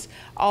moms,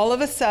 all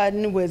of a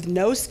sudden with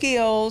no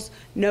skills,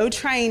 no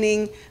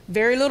training,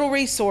 very little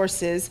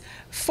resources,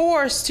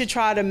 forced to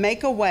try to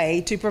make a way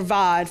to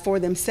provide for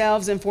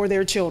themselves and for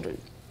their children.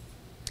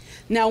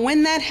 Now,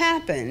 when that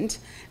happened,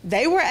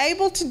 they were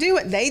able to do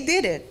it. They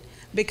did it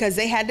because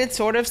they had to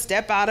sort of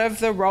step out of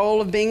the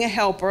role of being a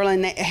helper,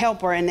 and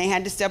they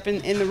had to step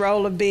in the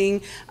role of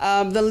being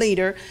the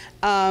leader.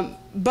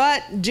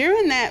 But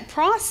during that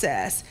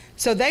process,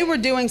 so they were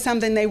doing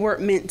something they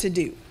weren't meant to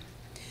do.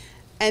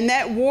 And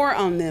that wore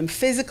on them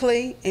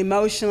physically,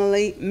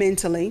 emotionally,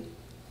 mentally.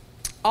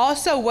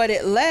 Also, what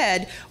it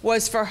led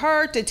was for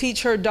her to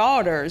teach her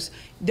daughters,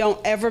 don't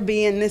ever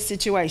be in this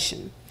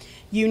situation.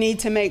 You need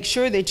to make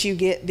sure that you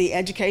get the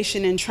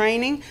education and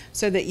training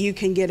so that you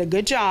can get a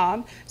good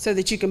job, so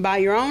that you can buy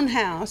your own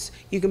house,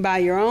 you can buy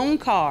your own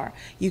car,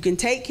 you can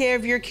take care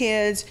of your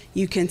kids,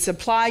 you can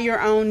supply your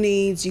own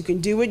needs, you can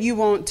do what you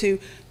want to.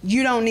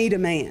 You don't need a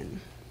man,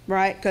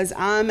 right? Because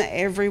I'm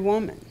every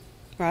woman,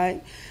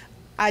 right?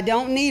 I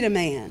don't need a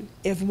man.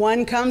 If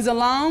one comes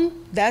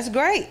along, that's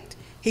great.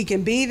 He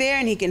can be there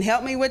and he can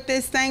help me with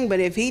this thing, but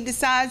if he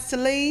decides to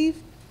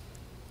leave,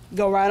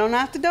 go right on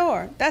out the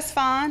door. That's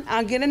fine.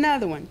 I'll get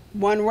another one.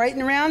 One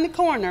waiting around the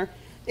corner.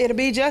 It'll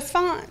be just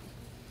fine.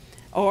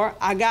 Or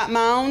I got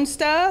my own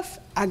stuff.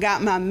 I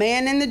got my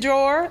man in the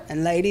drawer.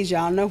 And ladies,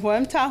 y'all know what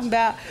I'm talking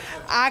about.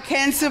 I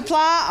can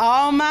supply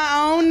all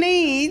my own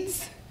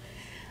needs.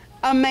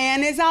 A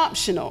man is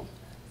optional.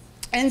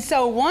 And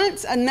so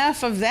once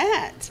enough of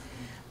that,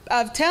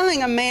 of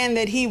telling a man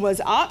that he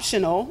was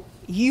optional,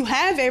 you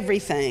have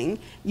everything,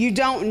 you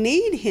don't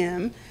need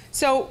him.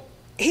 So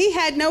he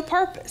had no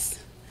purpose.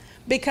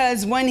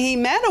 Because when he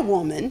met a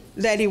woman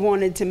that he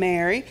wanted to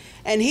marry,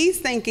 and he's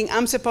thinking,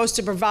 I'm supposed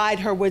to provide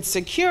her with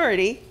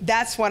security,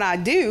 that's what I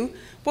do.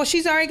 Well,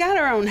 she's already got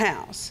her own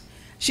house.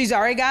 She's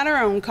already got her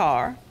own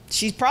car.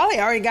 She's probably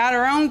already got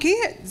her own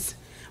kids,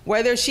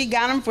 whether she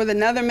got them with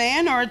another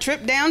man or a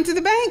trip down to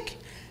the bank.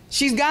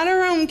 She's got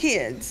her own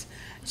kids.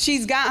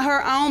 She's got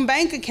her own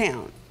bank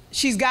account.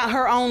 She's got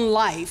her own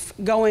life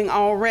going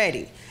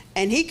already.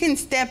 And he can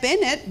step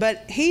in it,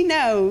 but he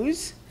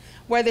knows,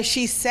 whether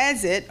she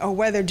says it or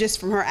whether just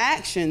from her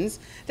actions,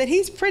 that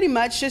he's pretty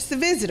much just a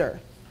visitor.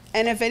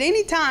 And if at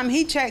any time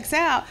he checks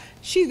out,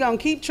 she's going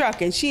to keep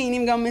trucking. She ain't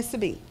even going to miss a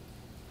beat.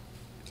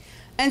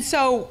 And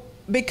so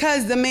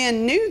because the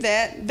men knew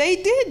that, they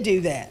did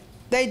do that.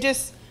 They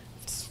just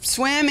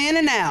swam in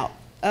and out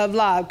of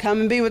life.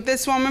 Come and be with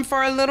this woman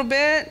for a little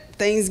bit.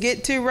 Things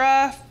get too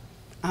rough,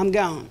 I'm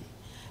gone.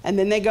 And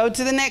then they go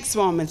to the next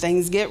woman.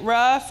 Things get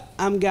rough,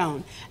 I'm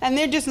gone. And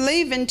they're just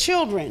leaving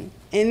children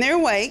in their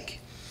wake.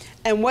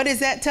 And what is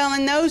that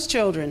telling those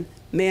children?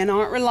 Men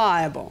aren't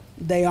reliable.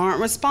 They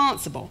aren't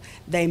responsible.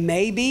 They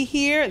may be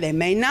here, they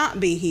may not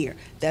be here.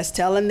 That's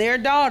telling their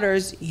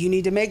daughters, you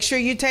need to make sure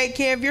you take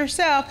care of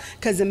yourself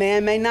because the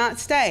man may not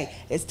stay.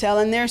 It's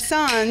telling their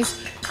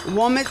sons,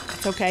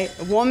 it's okay,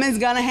 a woman's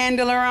gonna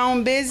handle her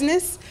own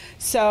business.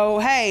 So,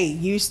 hey,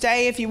 you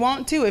stay if you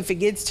want to. If it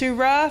gets too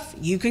rough,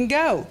 you can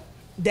go.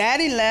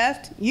 Daddy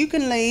left, you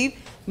can leave.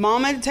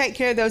 Mama to take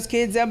care of those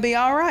kids, they'll be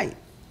all right.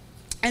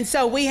 And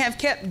so we have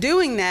kept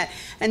doing that,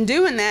 and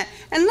look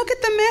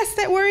at the mess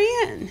that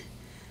we're in.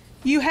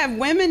 You have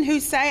women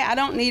who say, I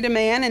don't need a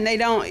man,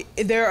 and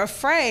they're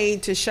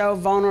afraid to show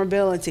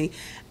vulnerability.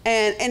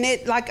 And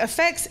it like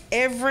affects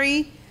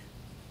every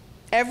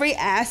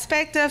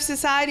aspect of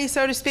society,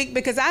 so to speak,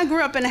 because I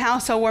grew up in a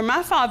household where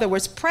my father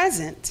was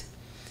present.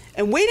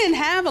 And we didn't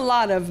have a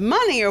lot of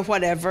money or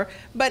whatever,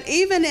 but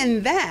even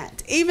in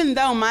that, even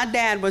though my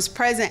dad was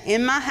present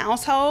in my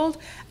household,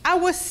 I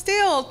was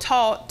still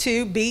taught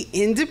to be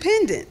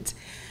independent.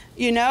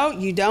 You know,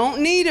 you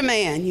don't need a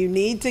man. You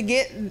need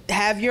to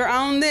have your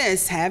own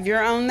this, have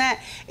your own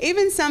that.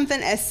 Even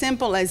something as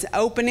simple as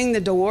opening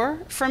the door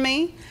for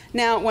me.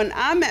 Now, when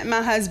I met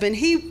my husband,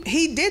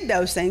 he did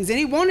those things and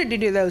he wanted to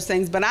do those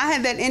things, but I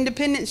had that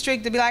independent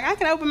streak to be like, I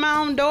can open my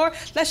own door.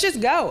 Let's just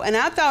go. And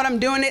I thought I'm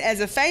doing it as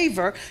a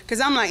favor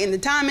because I'm like, in the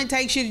time it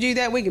takes you to do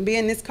that, we can be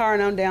in this car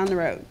and on down the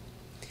road.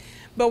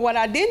 But what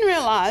I didn't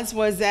realize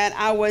was that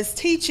I was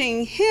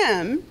teaching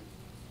him,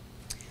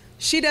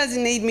 she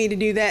doesn't need me to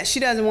do that. She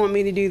doesn't want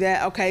me to do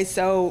that. Okay,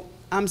 so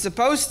I'm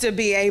supposed to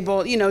be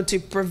able, to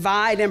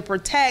provide and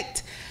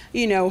protect,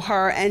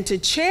 her and to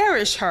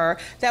cherish her.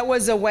 That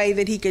was a way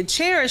that he could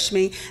cherish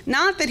me.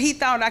 Not that he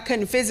thought I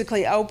couldn't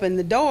physically open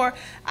the door.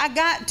 I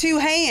got two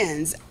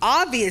hands.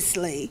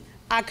 Obviously,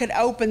 I could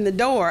open the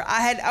door.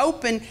 I had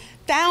opened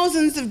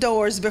thousands of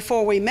doors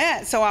before we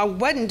met, so I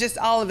wasn't just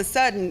all of a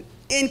sudden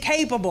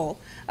incapable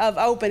of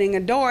opening a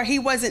door. He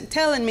wasn't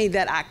telling me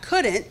that I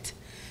couldn't.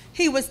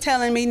 He was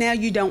telling me, now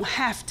you don't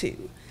have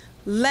to.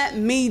 Let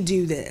me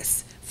do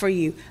this for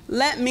you.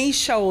 Let me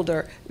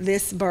shoulder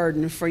this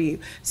burden for you.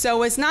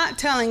 So it's not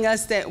telling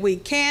us that we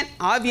can't.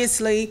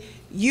 Obviously,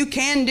 you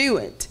can do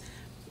it,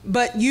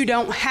 but you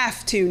don't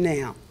have to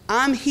now.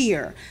 I'm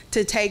here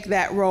to take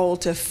that role,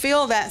 to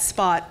fill that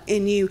spot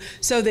in you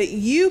so that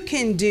you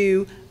can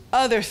do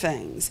other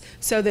things,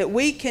 so that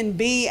we can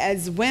be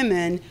as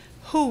women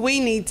who we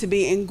need to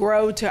be and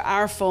grow to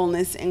our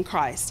fullness in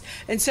Christ.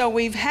 And so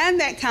we've had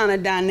that kind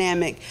of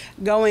dynamic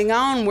going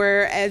on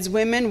where as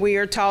women we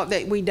are taught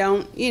that we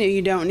don't,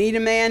 you don't need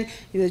a man,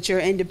 that you're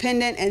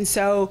independent. And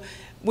so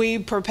we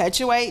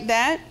perpetuate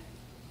that.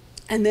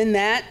 And then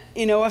that,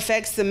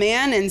 affects the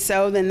men. And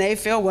so then they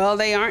feel, well,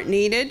 they aren't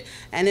needed.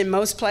 And in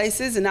most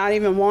places, and not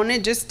even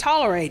wanted, just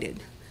tolerated.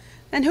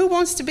 And who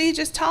wants to be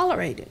just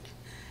tolerated?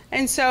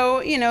 And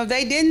so,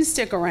 they didn't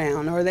stick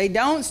around or they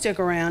don't stick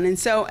around. And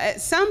so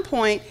at some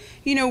point,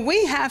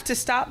 we have to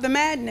stop the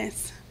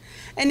madness.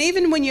 And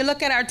even when you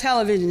look at our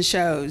television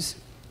shows,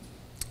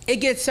 it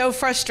gets so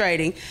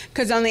frustrating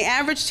because on the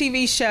average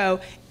TV show,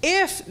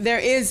 if there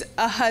is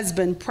a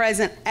husband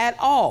present at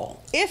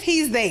all, if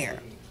he's there,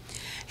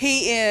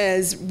 he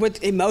is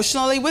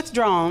emotionally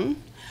withdrawn,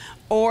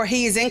 or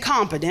he is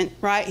incompetent,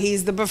 right?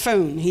 He's the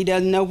buffoon. He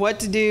doesn't know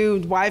what to do.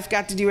 The wife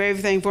got to do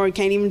everything for him. He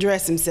can't even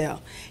dress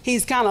himself.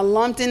 He's kind of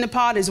lumped in the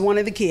pot as one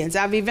of the kids.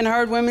 I've even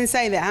heard women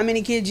say that. How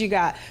many kids you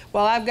got?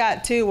 Well, I've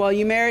got 2. Well,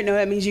 you married? No,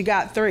 that means you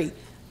got 3.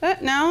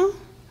 No,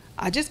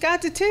 I just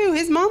got the 2.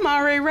 His mom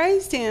already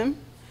raised him.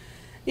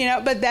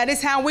 But that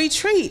is how we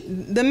treat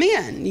the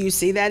men. You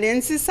see that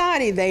in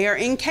society. They are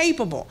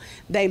incapable.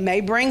 They may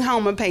bring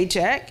home a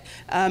paycheck,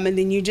 and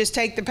then you just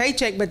take the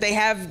paycheck, but they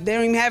don't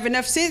even have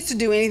enough sense to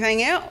do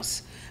anything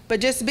else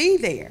but just be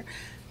there.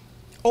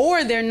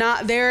 Or they're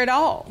not there at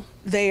all.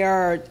 They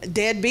are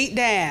deadbeat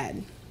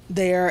dad.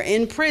 They're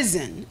in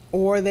prison,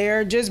 or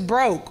they're just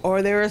broke,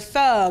 or they're a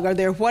thug, or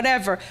they're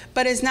whatever,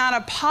 but it's not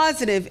a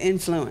positive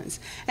influence.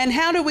 And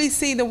how do we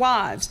see the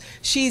wives?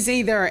 She's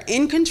either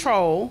in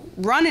control,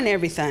 running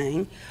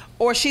everything,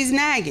 or she's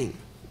nagging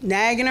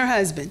her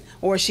husband,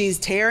 or she's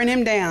tearing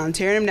him down.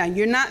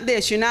 You're not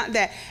this, you're not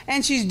that.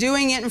 And she's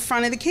doing it in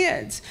front of the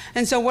kids.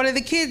 And so what are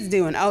the kids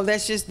doing? Oh,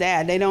 that's just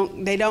dad. They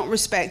don't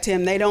respect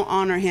him. They don't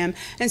honor him.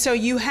 And so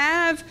you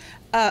have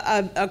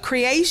a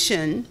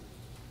creation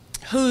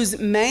whose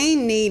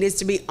main need is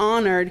to be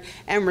honored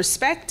and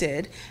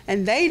respected,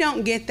 and they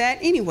don't get that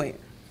anywhere.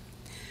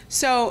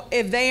 So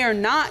if they are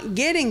not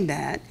getting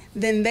that,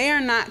 then they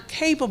are not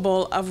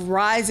capable of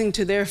rising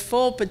to their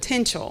full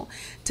potential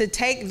to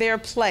take their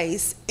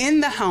place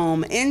in the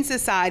home, in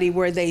society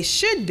where they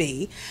should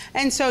be.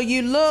 And so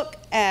you look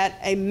at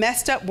a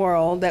messed up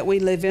world that we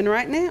live in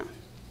right now,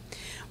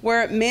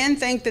 where men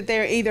think that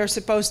they're either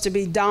supposed to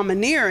be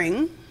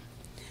domineering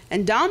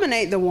and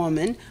dominate the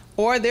woman,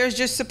 or they're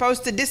just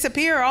supposed to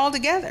disappear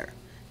altogether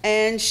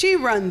and she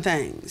run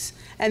things,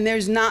 and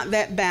there's not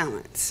that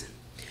balance.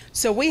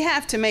 So we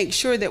have to make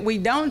sure that we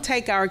don't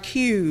take our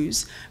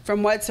cues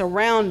from what's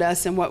around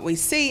us and what we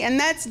see, and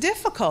that's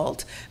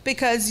difficult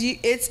because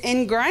it's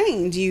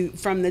ingrained.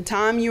 From the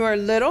time you are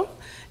little,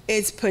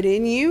 it's put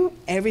in you.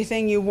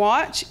 Everything you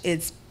watch,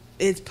 it's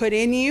put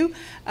in you.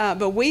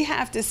 But we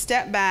have to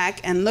step back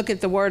and look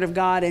at the Word of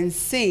God and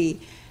see,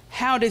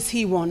 how does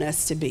He want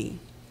us to be?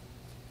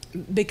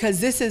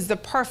 Because this is the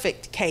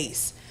perfect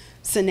case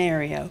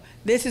scenario.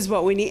 This is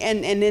what we need.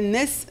 And in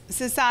this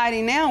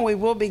society now, we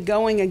will be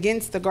going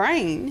against the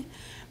grain.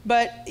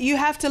 But you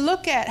have to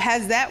look at,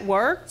 has that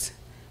worked?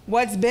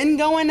 What's been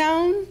going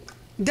on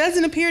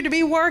doesn't appear to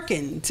be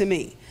working to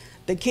me.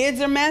 The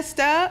kids are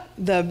messed up.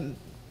 The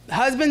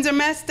husbands are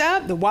messed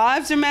up. The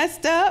wives are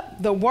messed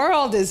up. The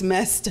world is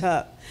messed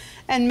up.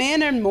 And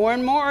men are more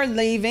and more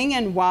leaving,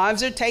 and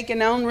wives are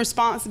taking on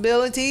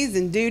responsibilities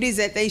and duties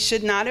that they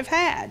should not have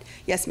had.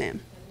 Yes, ma'am?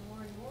 And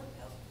more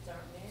couples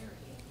aren't marrying.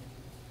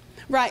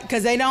 Right,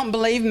 because they don't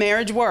believe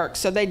marriage works.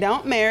 So they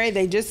don't marry,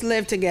 they just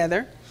live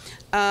together.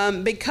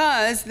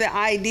 Because the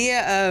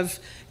idea of,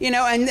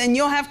 and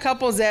you'll have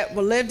couples that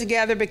will live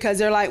together because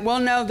they're like, well,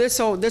 no,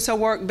 this'll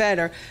work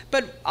better.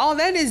 But all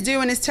that is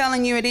doing is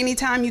telling you at any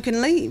time you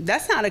can leave.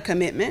 That's not a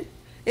commitment.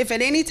 If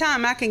at any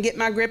time I can get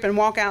my grip and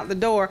walk out the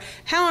door,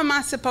 how am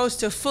I supposed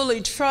to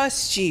fully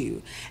trust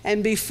you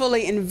and be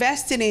fully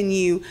invested in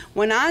you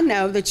when I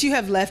know that you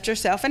have left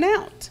yourself an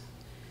out?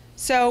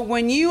 So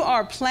when you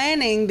are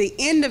planning the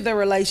end of the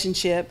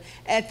relationship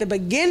at the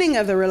beginning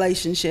of the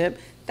relationship,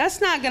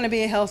 that's not going to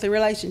be a healthy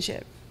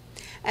relationship.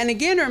 And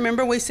again,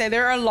 remember, we say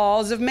there are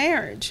laws of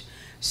marriage.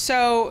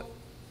 So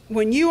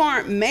when you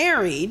aren't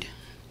married,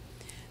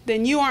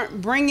 then you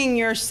aren't bringing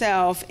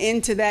yourself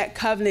into that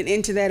covenant,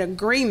 into that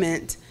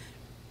agreement.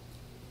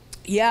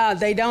 Yeah,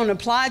 they don't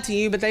apply to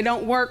you, but they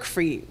don't work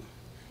for you.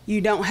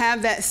 You don't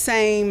have that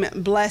same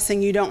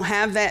blessing. You don't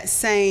have that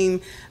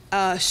same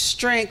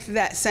strength,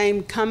 that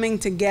same coming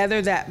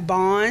together, that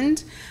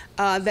bond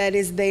that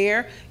is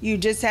there. You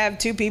just have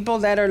two people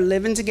that are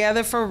living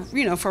together for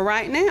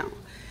right now.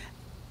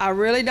 I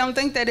really don't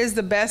think that is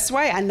the best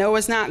way. I know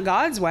it's not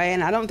God's way,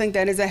 and I don't think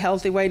that is a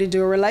healthy way to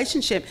do a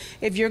relationship.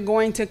 If you're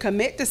going to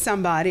commit to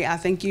somebody, I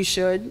think you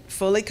should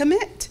fully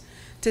commit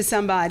to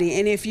somebody.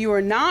 And if you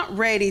are not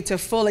ready to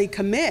fully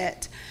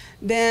commit,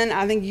 then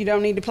I think you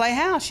don't need to play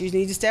house. You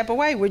need to step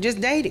away. We're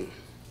just dating.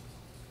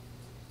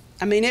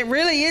 I mean, it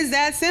really is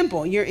that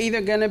simple. You're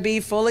either going to be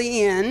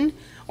fully in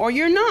or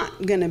you're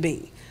not going to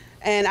be.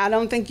 And I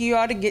don't think you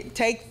ought to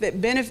take the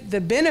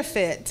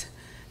benefits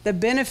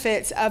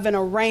of an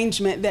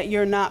arrangement that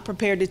you're not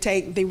prepared to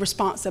take the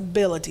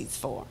responsibilities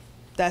for.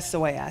 That's the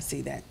way I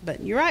see that.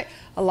 But you're right.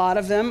 A lot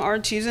of them are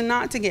choosing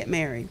not to get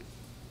married.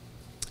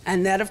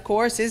 And that, of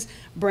course, is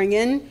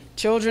bringing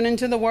children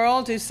into the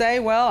world who say,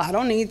 well, I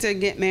don't need to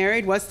get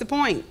married. What's the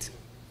point?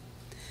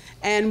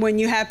 And when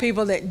you have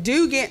people that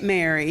do get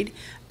married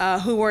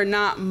who are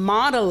not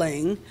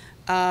modeling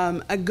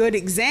a good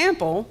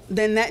example,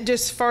 then that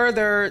just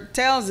further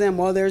tells them,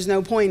 well, there's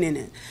no point in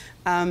it.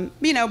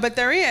 But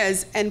there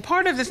is. And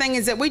part of the thing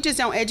is that we just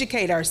don't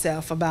educate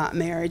ourselves about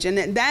marriage.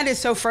 And that is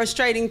so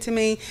frustrating to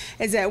me,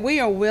 is that we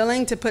are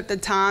willing to put the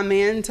time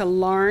in to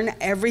learn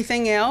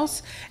everything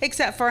else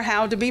except for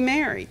how to be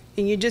married.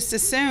 And you just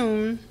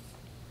assume,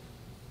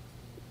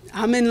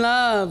 I'm in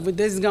love,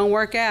 this is going to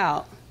work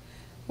out.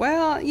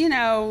 Well,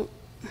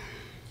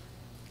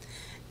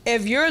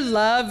 if your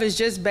love is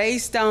just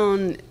based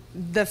on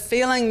the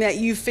feeling that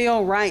you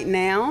feel right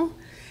now,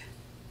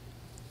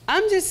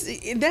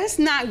 that's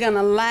not going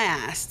to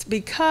last,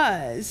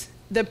 because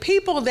the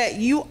people that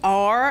you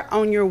are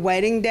on your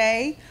wedding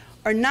day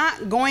are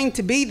not going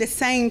to be the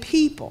same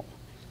people.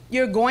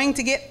 You're going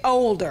to get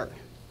older.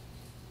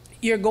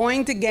 You're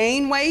going to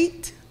gain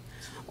weight,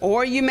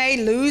 or you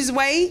may lose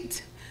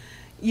weight.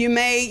 You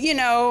may,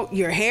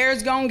 your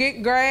hair's going to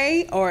get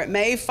gray, or it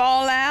may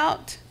fall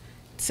out.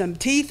 Some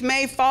teeth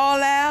may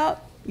fall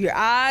out. Your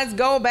eyes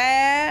go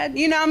bad.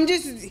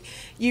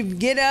 You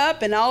get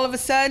up and all of a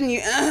sudden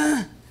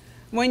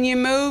when you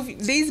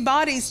move, these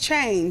bodies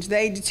change,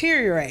 they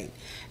deteriorate.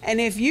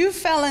 And if you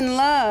fell in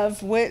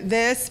love with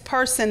this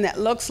person that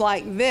looks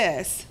like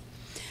this,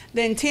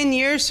 then 10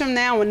 years from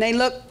now, when they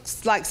look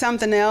like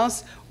something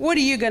else, what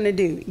are you going to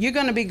do? You're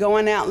going to be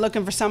going out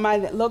looking for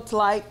somebody that looks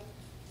like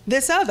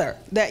this other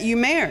that you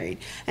married.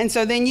 And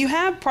so then you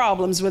have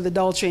problems with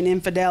adultery and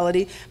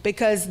infidelity,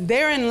 because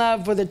they're in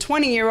love with a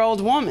 20-year-old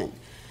woman.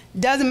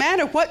 Doesn't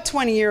matter what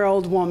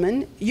 20-year-old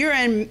woman, you're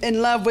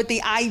in love with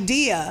the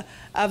idea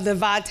of the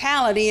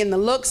vitality and the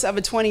looks of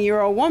a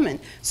 20-year-old woman.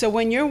 So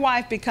when your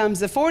wife becomes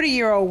the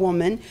 40-year-old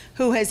woman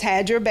who has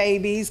had your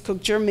babies,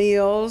 cooked your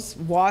meals,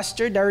 washed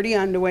your dirty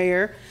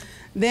underwear,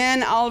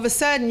 then all of a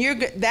sudden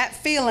that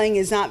feeling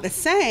is not the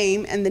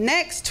same. And the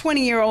next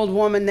 20-year-old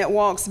woman that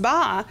walks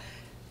by,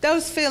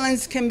 those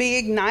feelings can be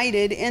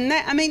ignited in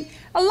that. I mean,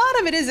 a lot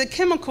of it is a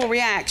chemical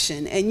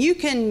reaction, and you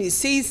can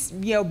see,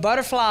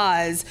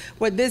 butterflies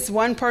with this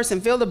one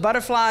person, feel the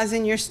butterflies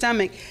in your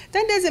stomach.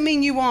 That doesn't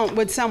mean you won't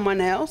with someone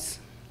else.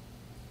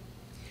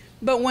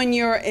 But when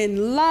you're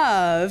in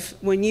love,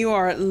 when you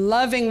are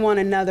loving one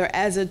another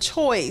as a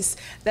choice,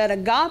 that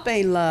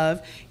agape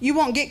love, you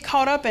won't get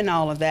caught up in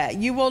all of that.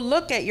 You will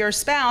look at your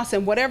spouse,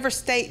 and whatever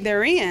state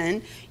they're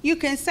in, you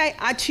can say,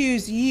 I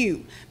choose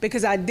you,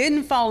 because I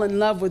didn't fall in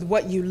love with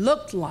what you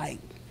looked like.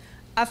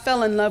 I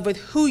fell in love with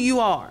who you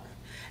are.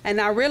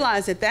 And I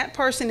realize that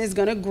person is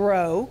going to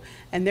grow,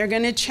 and they're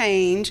going to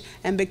change.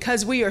 And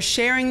because we are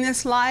sharing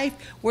this life,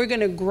 we're going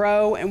to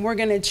grow and we're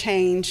going to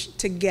change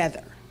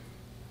together.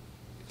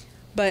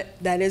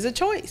 But that is a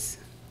choice.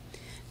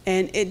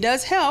 And it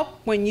does help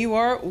when you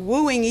are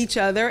wooing each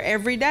other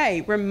every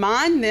day.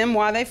 Remind them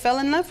why they fell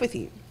in love with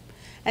you.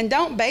 And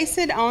don't base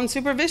it on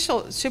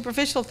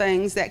superficial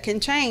things that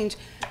can change.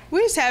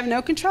 We just have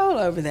no control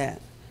over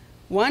that.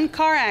 One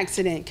car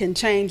accident can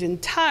change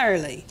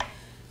entirely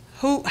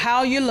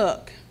how you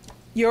look,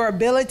 your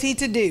ability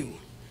to do.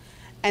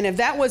 And if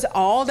that was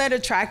all that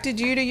attracted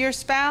you to your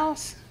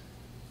spouse,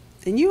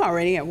 then you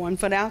already have one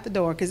foot out the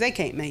door, because they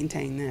can't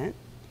maintain that.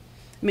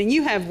 I mean,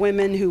 you have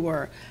women who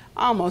are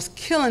almost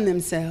killing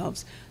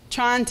themselves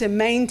trying to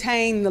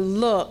maintain the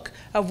look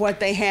of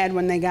what they had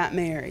when they got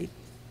married.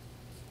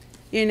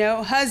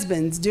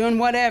 Husbands doing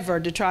whatever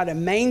to try to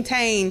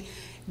maintain.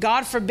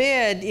 God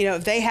forbid,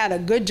 if they had a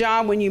good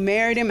job when you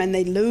married them and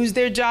they lose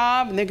their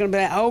job, and they're going to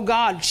be like, oh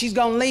God, she's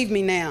going to leave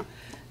me now.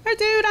 But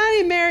dude, I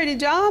didn't marry a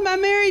job, I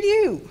married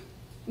you.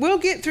 We'll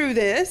get through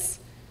this.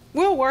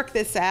 We'll work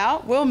this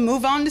out. We'll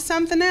move on to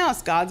something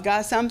else. God's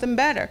got something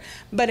better.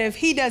 But if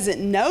he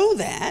doesn't know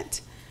that,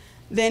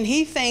 then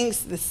he thinks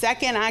the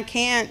second I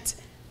can't,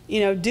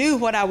 do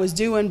what I was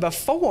doing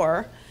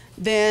before,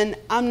 then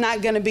I'm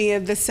not going to be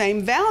of the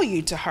same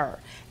value to her.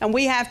 And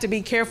we have to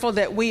be careful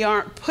that we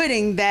aren't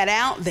putting that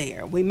out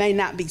there. We may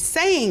not be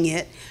saying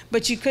it,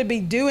 but you could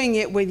be doing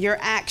it with your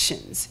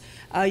actions.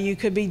 You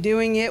could be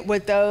doing it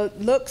with the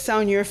looks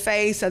on your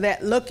face, or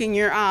that look in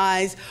your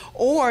eyes,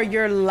 or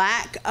your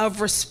lack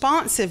of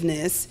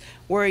responsiveness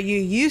where you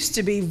used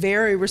to be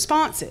very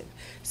responsive.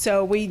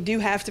 So we do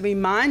have to be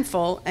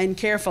mindful and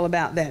careful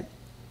about that.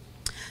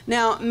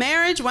 Now,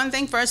 marriage, one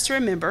thing for us to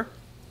remember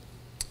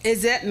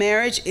is that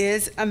marriage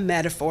is a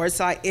metaphor.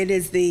 It's like it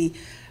is the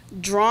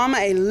drama,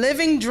 a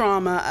living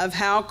drama of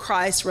how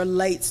Christ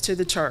relates to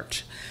the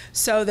church.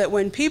 So that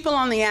when people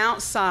on the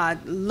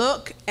outside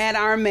look at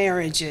our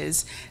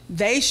marriages,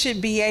 they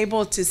should be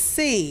able to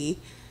see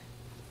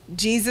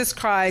Jesus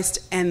Christ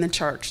and the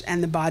church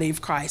and the body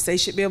of Christ. They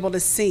should be able to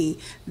see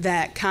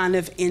that kind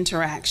of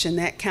interaction,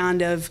 that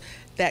kind of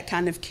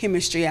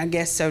chemistry, I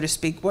guess, so to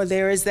speak, where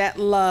there is that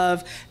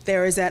love,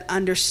 there is that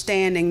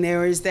understanding,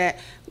 there is that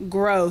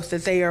growth,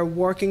 that they are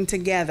working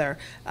together.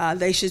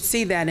 They should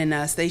see that in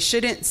us. They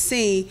shouldn't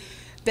see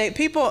that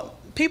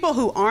people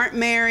who aren't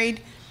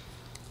married,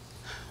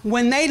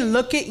 when they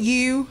look at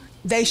you,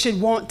 they should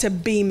want to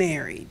be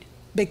married,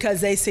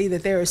 because they see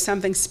that there is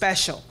something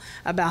special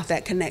about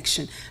that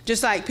connection.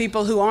 Just like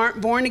people who aren't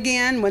born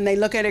again, when they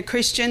look at a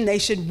Christian, they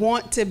should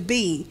want to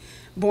be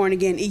born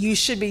again. You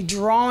should be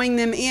drawing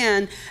them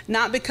in,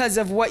 not because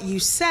of what you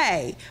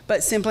say,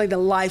 but simply the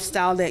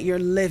lifestyle that you're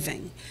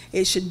living.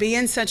 It should be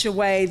in such a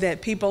way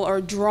that people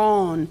are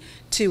drawn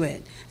to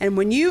it. And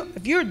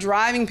if you're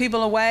driving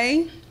people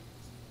away,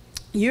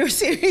 you're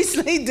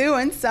seriously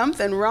doing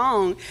something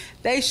wrong.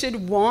 They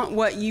should want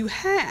what you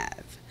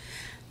have.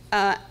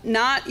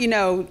 Not,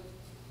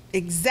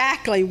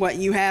 exactly what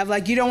you have.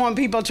 Like, you don't want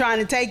people trying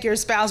to take your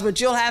spouse,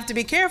 but you'll have to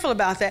be careful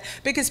about that,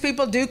 because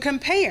people do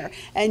compare.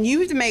 And we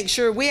have to make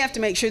sure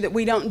that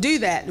we don't do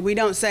that. We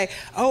don't say,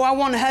 oh, I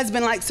want a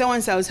husband like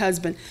so-and-so's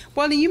husband.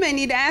 Well, you may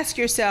need to ask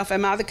yourself,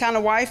 am I the kind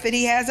of wife that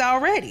he has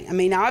already? I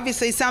mean,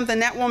 obviously something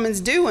that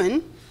woman's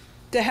doing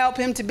to help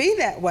him to be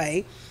that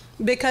way.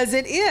 Because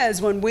it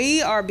is, when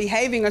we are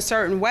behaving a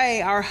certain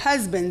way, our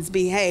husbands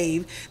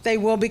behave, they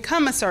will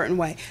become a certain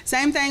way.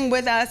 Same thing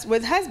with us,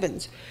 with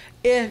husbands.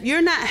 If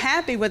you're not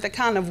happy with the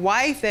kind of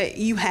wife that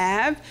you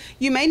have,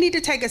 you may need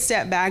to take a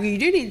step back, or you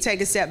do need to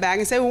take a step back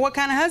and say, well, what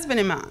kind of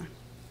husband am I?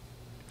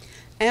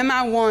 Am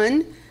I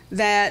one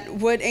that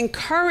would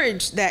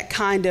encourage that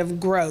kind of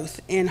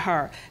growth in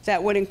her,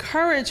 that would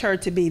encourage her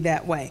to be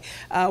that way?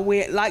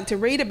 We like to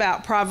read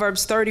about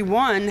Proverbs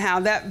 31,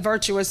 how that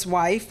virtuous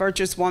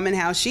woman,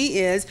 how she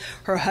is.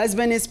 Her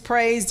husband is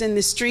praised in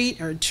the street.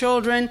 Her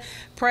children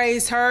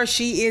praise her.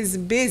 She is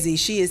busy.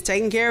 She is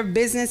taking care of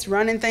business,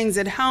 running things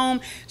at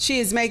home. She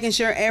is making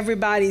sure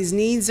everybody's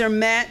needs are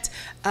met.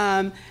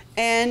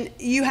 And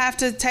you have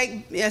to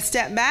take a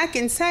step back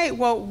and say,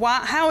 well,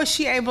 how is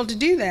she able to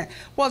do that?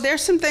 Well,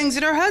 there's some things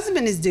that her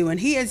husband is doing.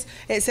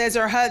 It says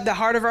the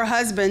heart of her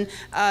husband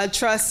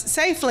trusts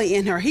safely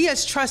in her. He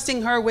is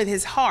trusting her with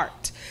his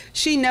heart.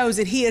 She knows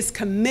that he is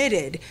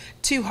committed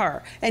to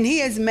her, and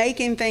he is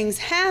making things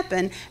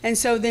happen. And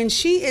so then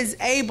she is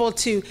able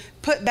to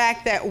put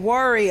back that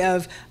worry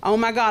of, oh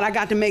my God, I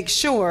got to make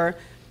sure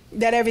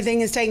that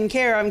everything is taken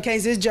care of in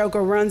case this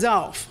joker runs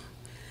off.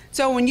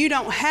 So when you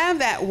don't have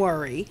that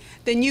worry,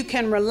 then you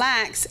can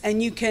relax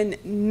and you can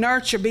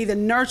be the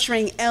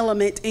nurturing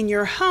element in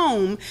your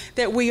home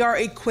that we are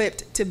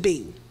equipped to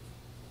be,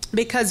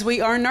 because we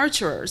are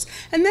nurturers.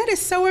 And that is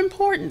so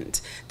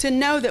important, to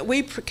know that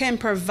we can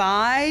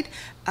provide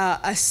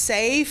a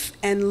safe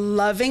and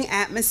loving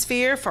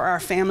atmosphere for our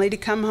family to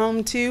come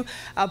home to,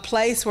 a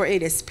place where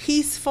it is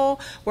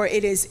peaceful, where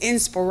it is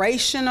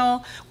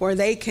inspirational, where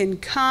they can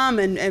come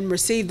and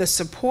receive the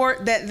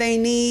support that they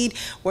need,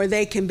 where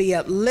they can be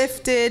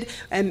uplifted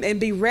and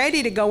be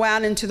ready to go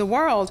out into the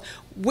world.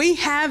 We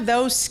have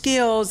those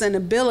skills and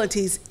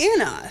abilities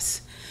in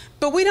us,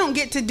 but we don't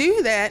get to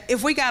do that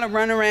if we got to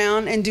run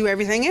around and do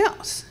everything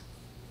else.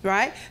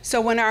 Right?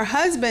 So when our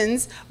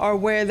husbands are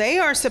where they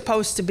are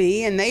supposed to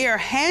be and they are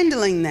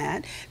handling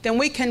that, then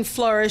we can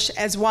flourish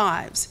as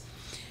wives.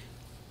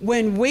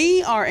 When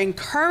we are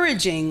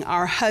encouraging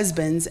our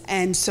husbands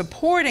and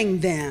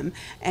supporting them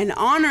and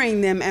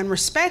honoring them and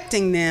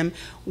respecting them,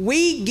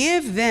 we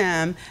give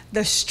them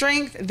the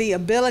strength, the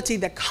ability,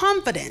 the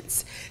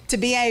confidence to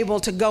be able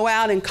to go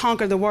out and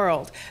conquer the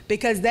world,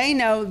 because they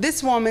know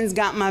this woman's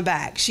got my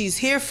back. She's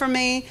here for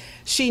me.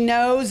 She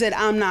knows that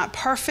I'm not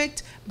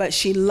perfect, but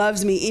she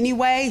loves me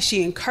anyway.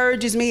 She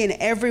encourages me in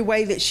every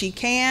way that she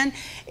can.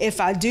 If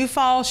I do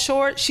fall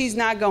short, she's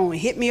not going to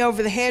hit me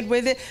over the head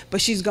with it, but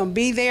she's going to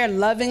be there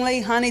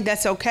lovingly. Honey,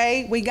 that's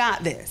okay. We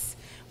got this.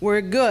 We're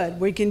good.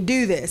 We can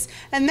do this.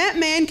 And that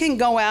man can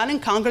go out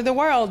and conquer the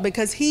world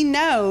because he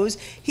knows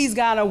he's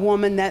got a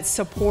woman that's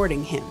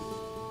supporting him.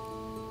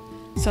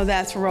 So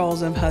that's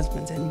roles of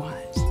husbands and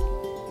wives.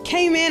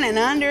 Came in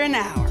under an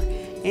hour.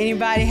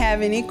 Anybody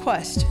have any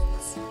questions?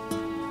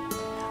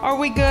 Are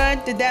we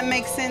good? Did that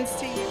make sense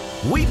to you?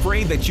 We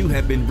pray that you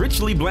have been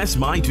richly blessed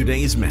by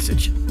today's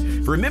message.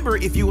 Remember,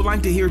 if you would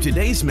like to hear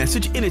today's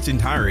message in its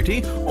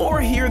entirety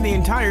or hear the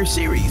entire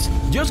series,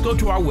 just go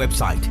to our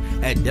website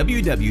at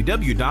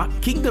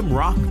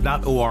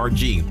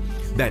www.kingdomrock.org.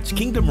 That's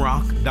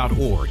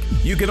kingdomrock.org.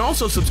 You can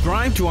also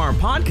subscribe to our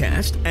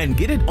podcast and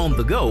get it on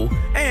the go.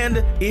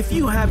 And if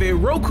you have a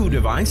Roku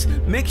device,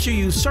 make sure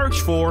you search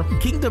for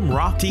Kingdom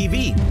Rock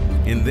TV.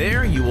 In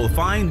there, you will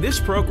find this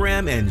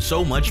program and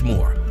so much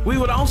more. We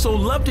would also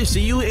love to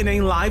see you in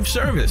a live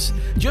service.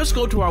 Just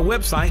go to our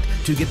website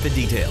to get the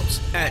details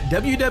at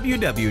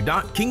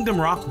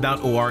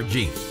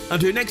www.kingdomrock.org.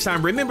 Until next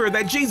time, remember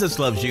that Jesus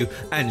loves you,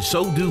 and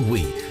so do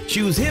we.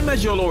 Choose Him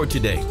as your Lord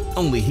today.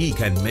 Only He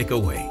can make a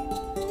way.